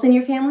girls in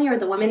your family or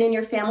the women in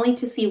your family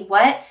to see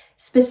what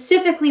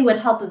specifically would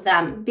help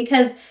them.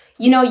 Because,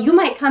 you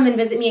might come and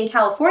visit me in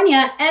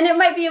California and it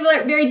might be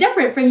very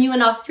different from you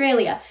in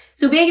Australia.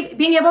 So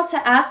being able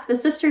to ask the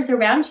sisters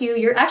around you,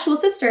 your actual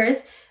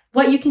sisters,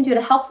 what you can do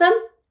to help them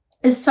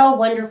is so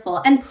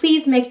wonderful. And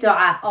please make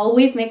dua.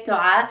 Always make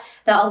dua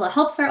that Allah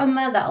helps our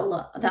ummah,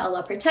 that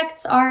Allah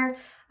protects our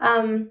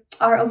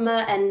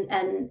ummah,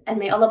 and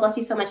may Allah bless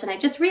you so much. And I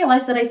just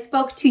realized that I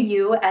spoke to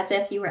you as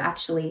if you were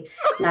actually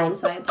 9,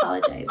 so I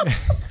apologize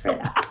for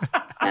that.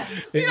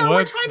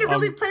 We're trying to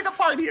really play the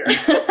part here.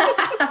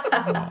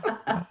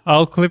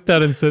 I'll clip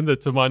that and send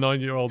it to my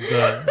 9-year-old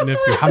nephew.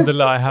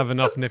 Alhamdulillah, I have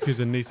enough nephews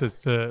and nieces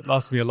to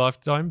last me a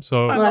lifetime.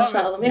 So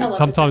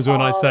sometimes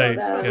when I say,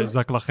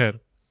 Jazakallah khair,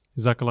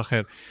 Jazakallah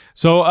khair.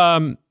 So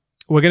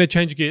we're going to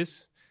change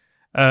gears.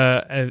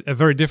 A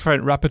very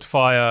different rapid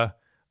fire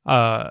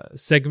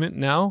segment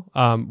now.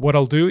 What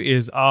I'll do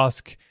is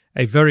ask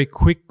a very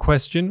quick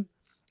question,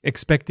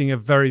 expecting a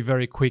very,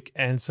 very quick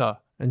answer.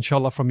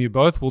 Inshallah, from you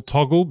both. We'll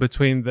toggle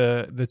between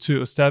the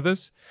two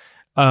ustadhas.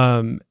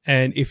 And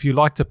if you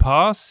like to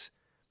pass,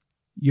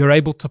 you're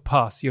able to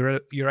pass.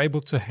 You're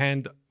able to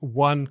hand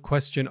one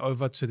question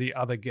over to the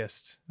other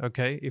guest,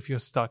 okay, if you're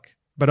stuck,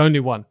 but only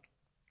one.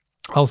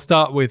 I'll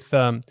start with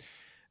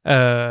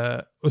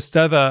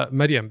Ustadha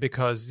Maryam,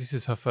 because this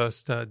is her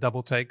first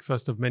double take,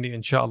 first of many,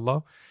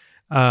 inshallah.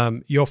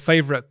 Your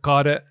favorite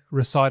qari,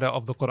 reciter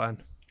of the Quran?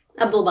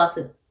 Abdul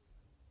Basit.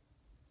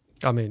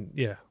 I mean,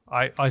 yeah,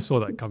 I saw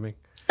that coming.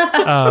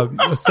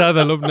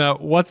 Ustadha Lubna,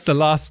 what's the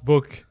last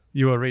book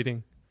you were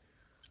reading?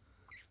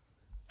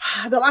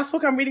 The last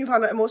book I'm reading is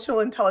on emotional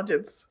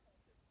intelligence.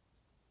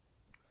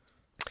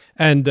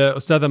 And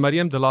Ustadha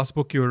Maryam, the last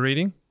book you were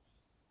reading?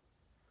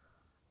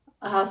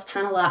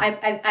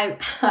 SubhanAllah.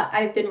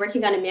 I've been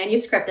working on a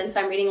manuscript, and so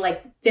I'm reading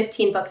like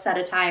 15 books at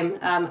a time.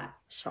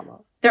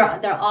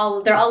 They're all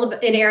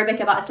in Arabic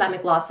about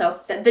Islamic law, so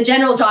the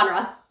general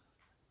genre.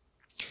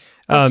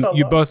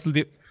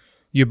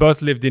 You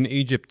both lived in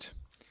Egypt,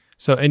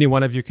 so any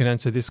one of you can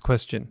answer this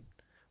question: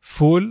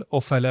 Fool or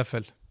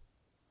falafel?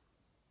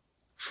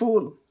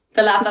 Fool.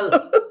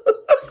 Falafel.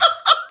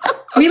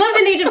 We lived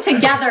in Egypt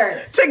together.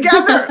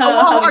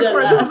 Allahu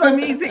Akbar. This is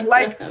amazing.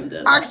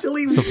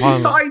 Actually, we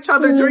saw each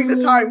other during the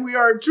time. We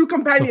are true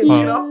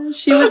companions,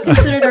 She was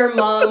considered our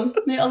mom.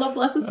 May Allah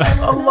bless us.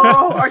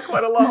 Allahu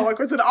Akbar, Allahu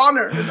Akbar. It's an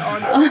honor.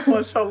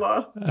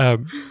 MashaAllah.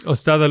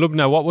 Ustadha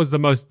Lubna, what was the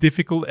most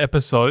difficult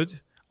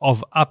episode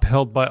of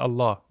Upheld by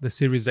Allah, the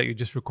series that you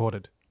just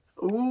recorded?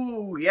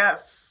 Ooh,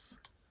 yes.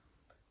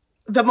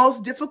 The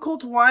most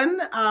difficult one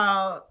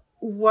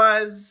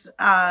was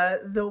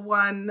the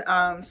one,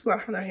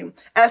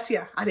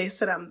 Asya alayhi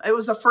salam. It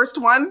was the first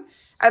one,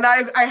 and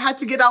I had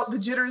to get out the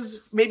jitters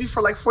maybe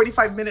for like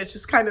 45 minutes,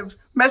 just kind of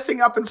messing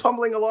up and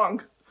fumbling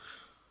along.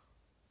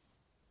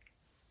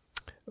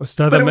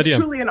 Ustadha but it was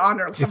Maryam, truly an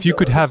honor. If you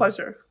could have, a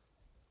pleasure.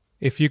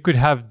 If you could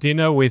have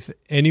dinner with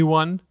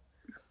anyone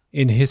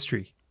in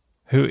history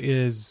who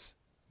is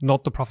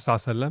not the Prophet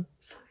ﷺ,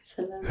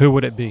 who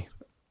would it be?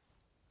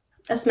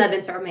 Asma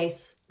bint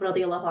Umais,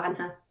 radiyallahu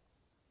anha.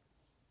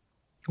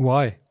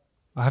 Why?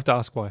 I have to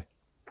ask why.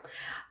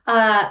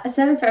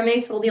 Asma bint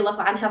Umays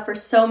radiallahu anha, for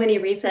so many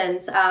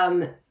reasons.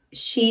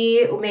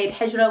 She made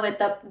hijrah with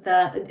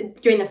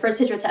during the first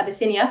hijrah to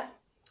Abyssinia,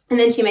 and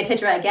then she made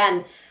hijrah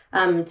again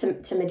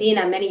to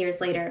Medina many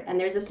years later. And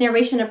there's this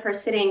narration of her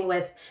sitting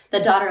with the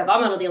daughter of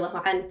Umar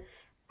radiallahu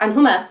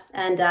anhuma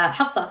and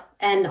Hafsa.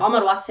 And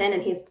Umar walks in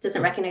and he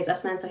doesn't recognize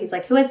Asma, so he's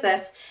like, "Who is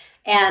this?"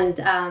 And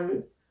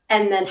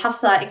then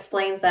Hafsa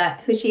explains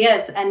who she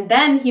is. And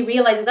then he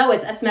realizes, oh,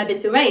 it's Asma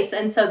bint Umays.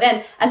 And so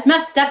then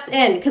Asma steps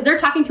in, because they're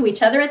talking to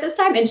each other at this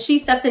time. And she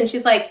steps in,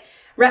 she's like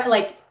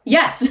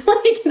yes,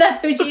 like that's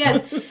who she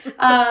is.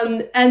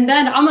 And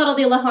then Umar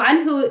radiallahu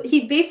anhu,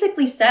 he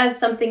basically says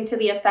something to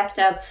the effect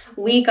of,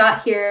 we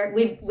got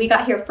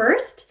here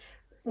first.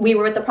 We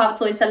were with the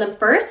Prophet ﷺ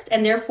first,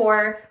 and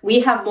therefore we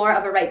have more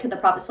of a right to the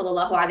Prophet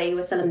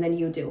ﷺ than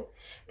you do.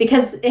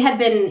 Because it had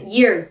been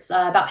years,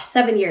 about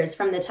 7 years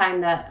from the time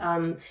that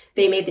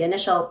they made the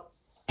initial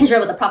hijrah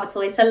with the Prophet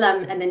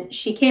ﷺ, and then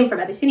she came from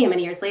Abyssinia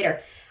many years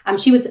later.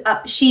 She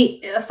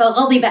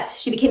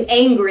became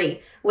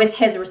angry with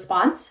his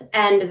response,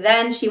 and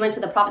then she went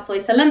to the Prophet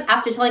ﷺ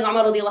after telling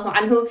Umar radiallahu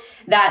anhu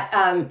that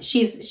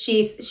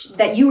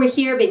that you were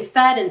here being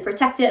fed and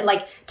protected,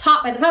 like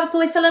taught by the Prophet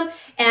ﷺ,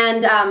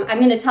 and I'm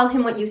going to tell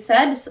him what you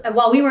said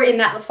while we were in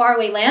that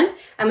faraway land.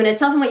 I'm going to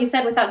tell him what you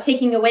said without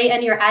taking away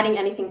any or adding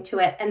anything to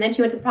it. And then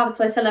she went to the Prophet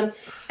ﷺ,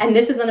 and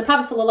this is when the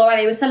Prophet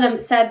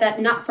ﷺ said that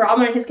not for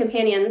Umar and his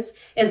companions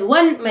is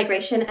one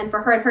migration, and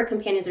for her and her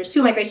companions there's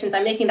 2 migrations.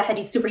 I'm making the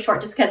hadith super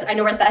short just because I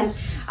know we're at the end.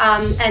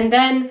 And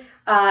then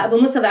Abu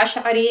Musa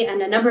al-Ash'ari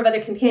and a number of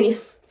other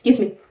companions,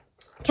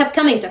 kept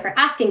coming to her,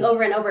 asking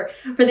over and over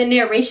for the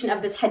narration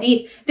of this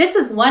hadith. This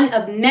is one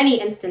of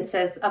many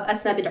instances of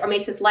Asma bint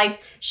Umays' life.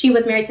 She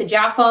was married to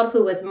Ja'far,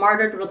 who was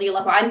martyred,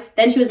 radiallahu anhu.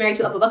 Then she was married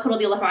to Abu Bakr,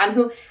 radiallahu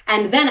anhu.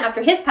 And then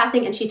after his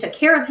passing, and she took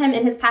care of him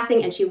in his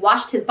passing, and she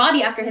washed his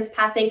body after his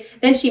passing,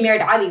 then she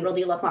married Ali,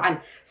 radiallahu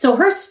anhu. So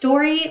her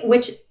story,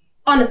 which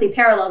honestly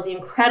parallels the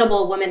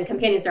incredible women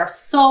companions, there are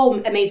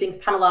so amazing,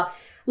 subhanAllah,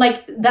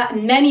 like that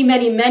many,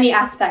 many, many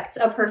aspects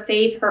of her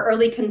faith, her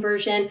early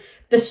conversion,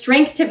 the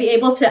strength to be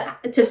able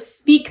to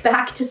speak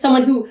back to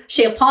someone who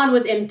Shaitan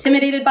was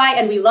intimidated by.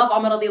 And we love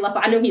Umar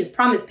radiallahu anhu. He is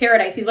promised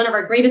paradise. He's one of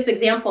our greatest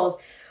examples.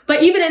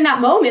 But even in that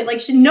moment,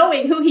 like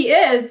knowing who he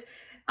is,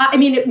 I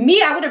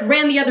would have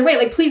ran the other way.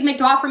 Like, please make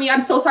dua for me.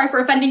 I'm so sorry for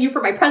offending you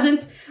for my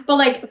presence. But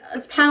like,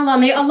 subhanAllah,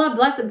 may Allah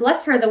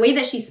bless her. The way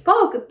that she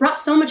spoke brought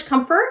so much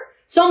comfort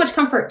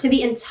to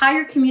the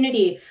entire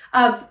community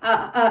of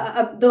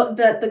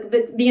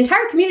the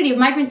entire community of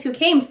migrants who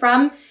came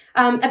from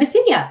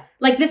Abyssinia.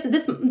 Like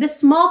this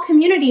small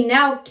community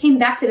now came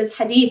back to this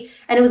hadith,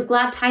 and it was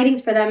glad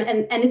tidings for them,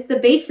 and it's the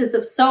basis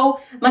of so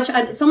much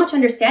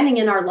understanding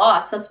in our law.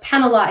 So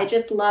subhanAllah, I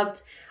just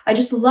loved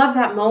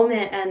that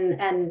moment,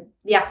 and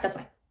yeah, that's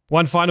why.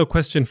 One final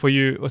question for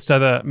you,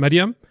 Ustada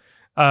Maryam.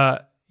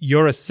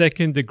 You're a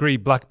 2nd degree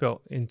black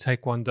belt in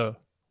Taekwondo.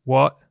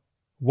 What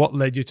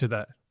led you to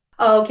that?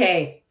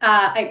 Okay.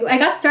 I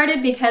got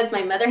started because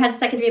my mother has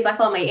a 2nd degree black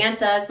belt, my aunt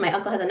does, my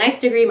uncle has a 9th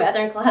degree, my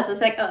other uncle has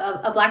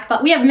a black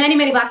belt. We have many,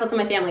 many black belts in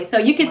my family. So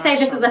you could say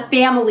this is a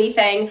family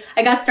thing.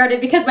 I got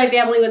started because my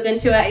family was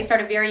into it. I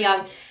started very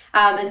young.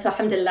 And so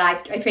alhamdulillah,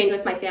 I trained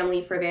with my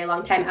family for a very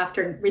long time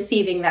after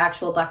receiving the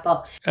actual black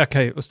belt.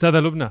 Okay.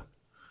 Ustada Lubna.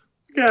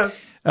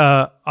 Yes.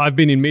 I've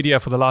been in media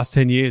for the last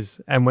 10 years.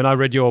 And when I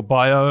read your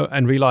bio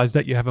and realized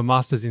that you have a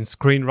master's in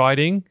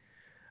screenwriting,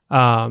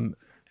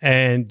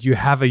 and you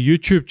have a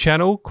YouTube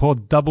channel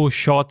called Double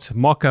Shot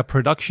Mocha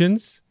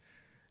Productions.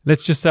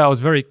 Let's just say I was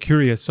very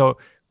curious. So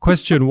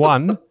question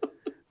 1,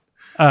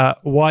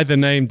 why the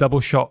name Double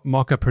Shot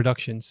Mocha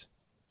Productions?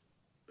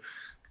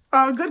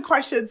 Good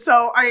question.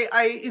 So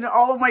I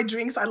all of my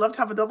drinks, I love to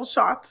have a double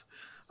shot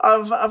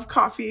of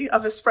coffee,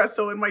 of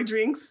espresso in my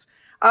drinks.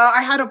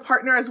 I had a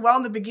partner as well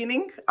in the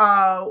beginning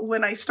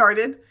when I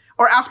started,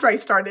 or after I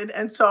started.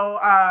 And so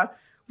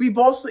we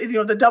both,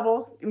 the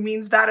double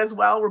means that as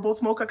well. We're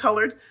both mocha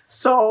colored.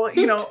 So,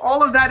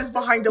 all of that is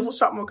behind Double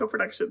Shot Mocha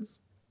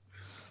Productions.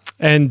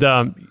 And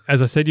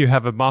as I said, you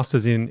have a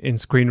master's in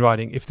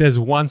screenwriting. If there's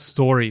one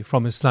story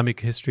from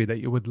Islamic history that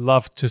you would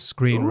love to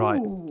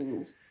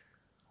screenwrite,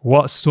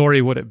 what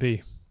story would it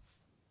be?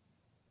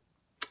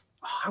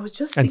 Oh, I was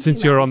just thinking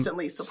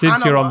recently.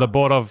 Since you're on the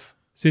board of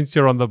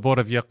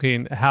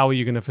Yaqeen, how are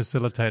you going to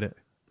facilitate it?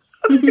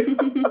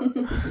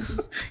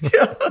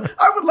 Yeah,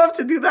 I would love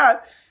to do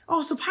that.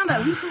 Oh,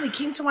 subhanAllah, recently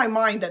came to my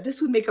mind that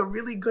this would make a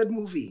really good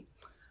movie.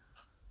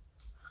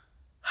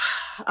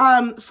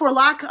 For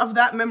lack of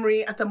that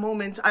memory at the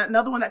moment,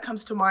 another one that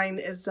comes to mind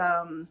is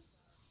the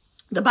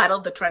Battle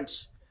of the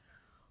Trench.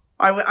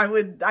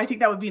 I think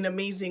that would be an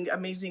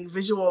amazing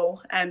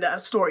visual and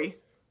story.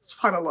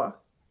 SubhanAllah.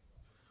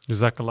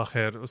 Jazakallah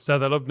khair.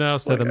 Ustada Lubna,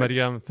 Ustada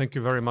Maryam, thank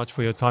you very much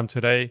for your time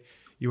today.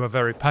 You are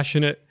very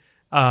passionate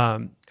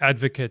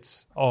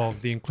advocates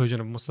of the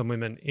inclusion of Muslim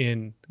women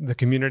in the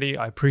community.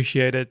 I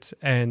appreciate it.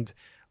 And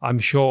I'm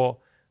sure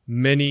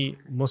many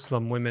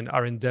Muslim women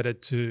are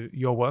indebted to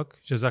your work,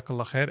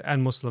 Jazakallah khair,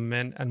 and Muslim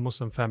men and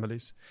Muslim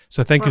families.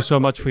 So thank you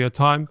so much for your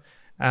time.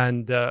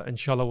 And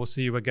inshallah, we'll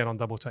see you again on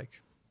Double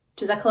Take.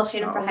 Jazakallah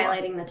khairan for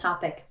highlighting the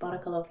topic.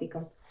 Barakallahu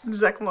feekum.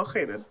 Jazakallah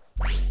khairan.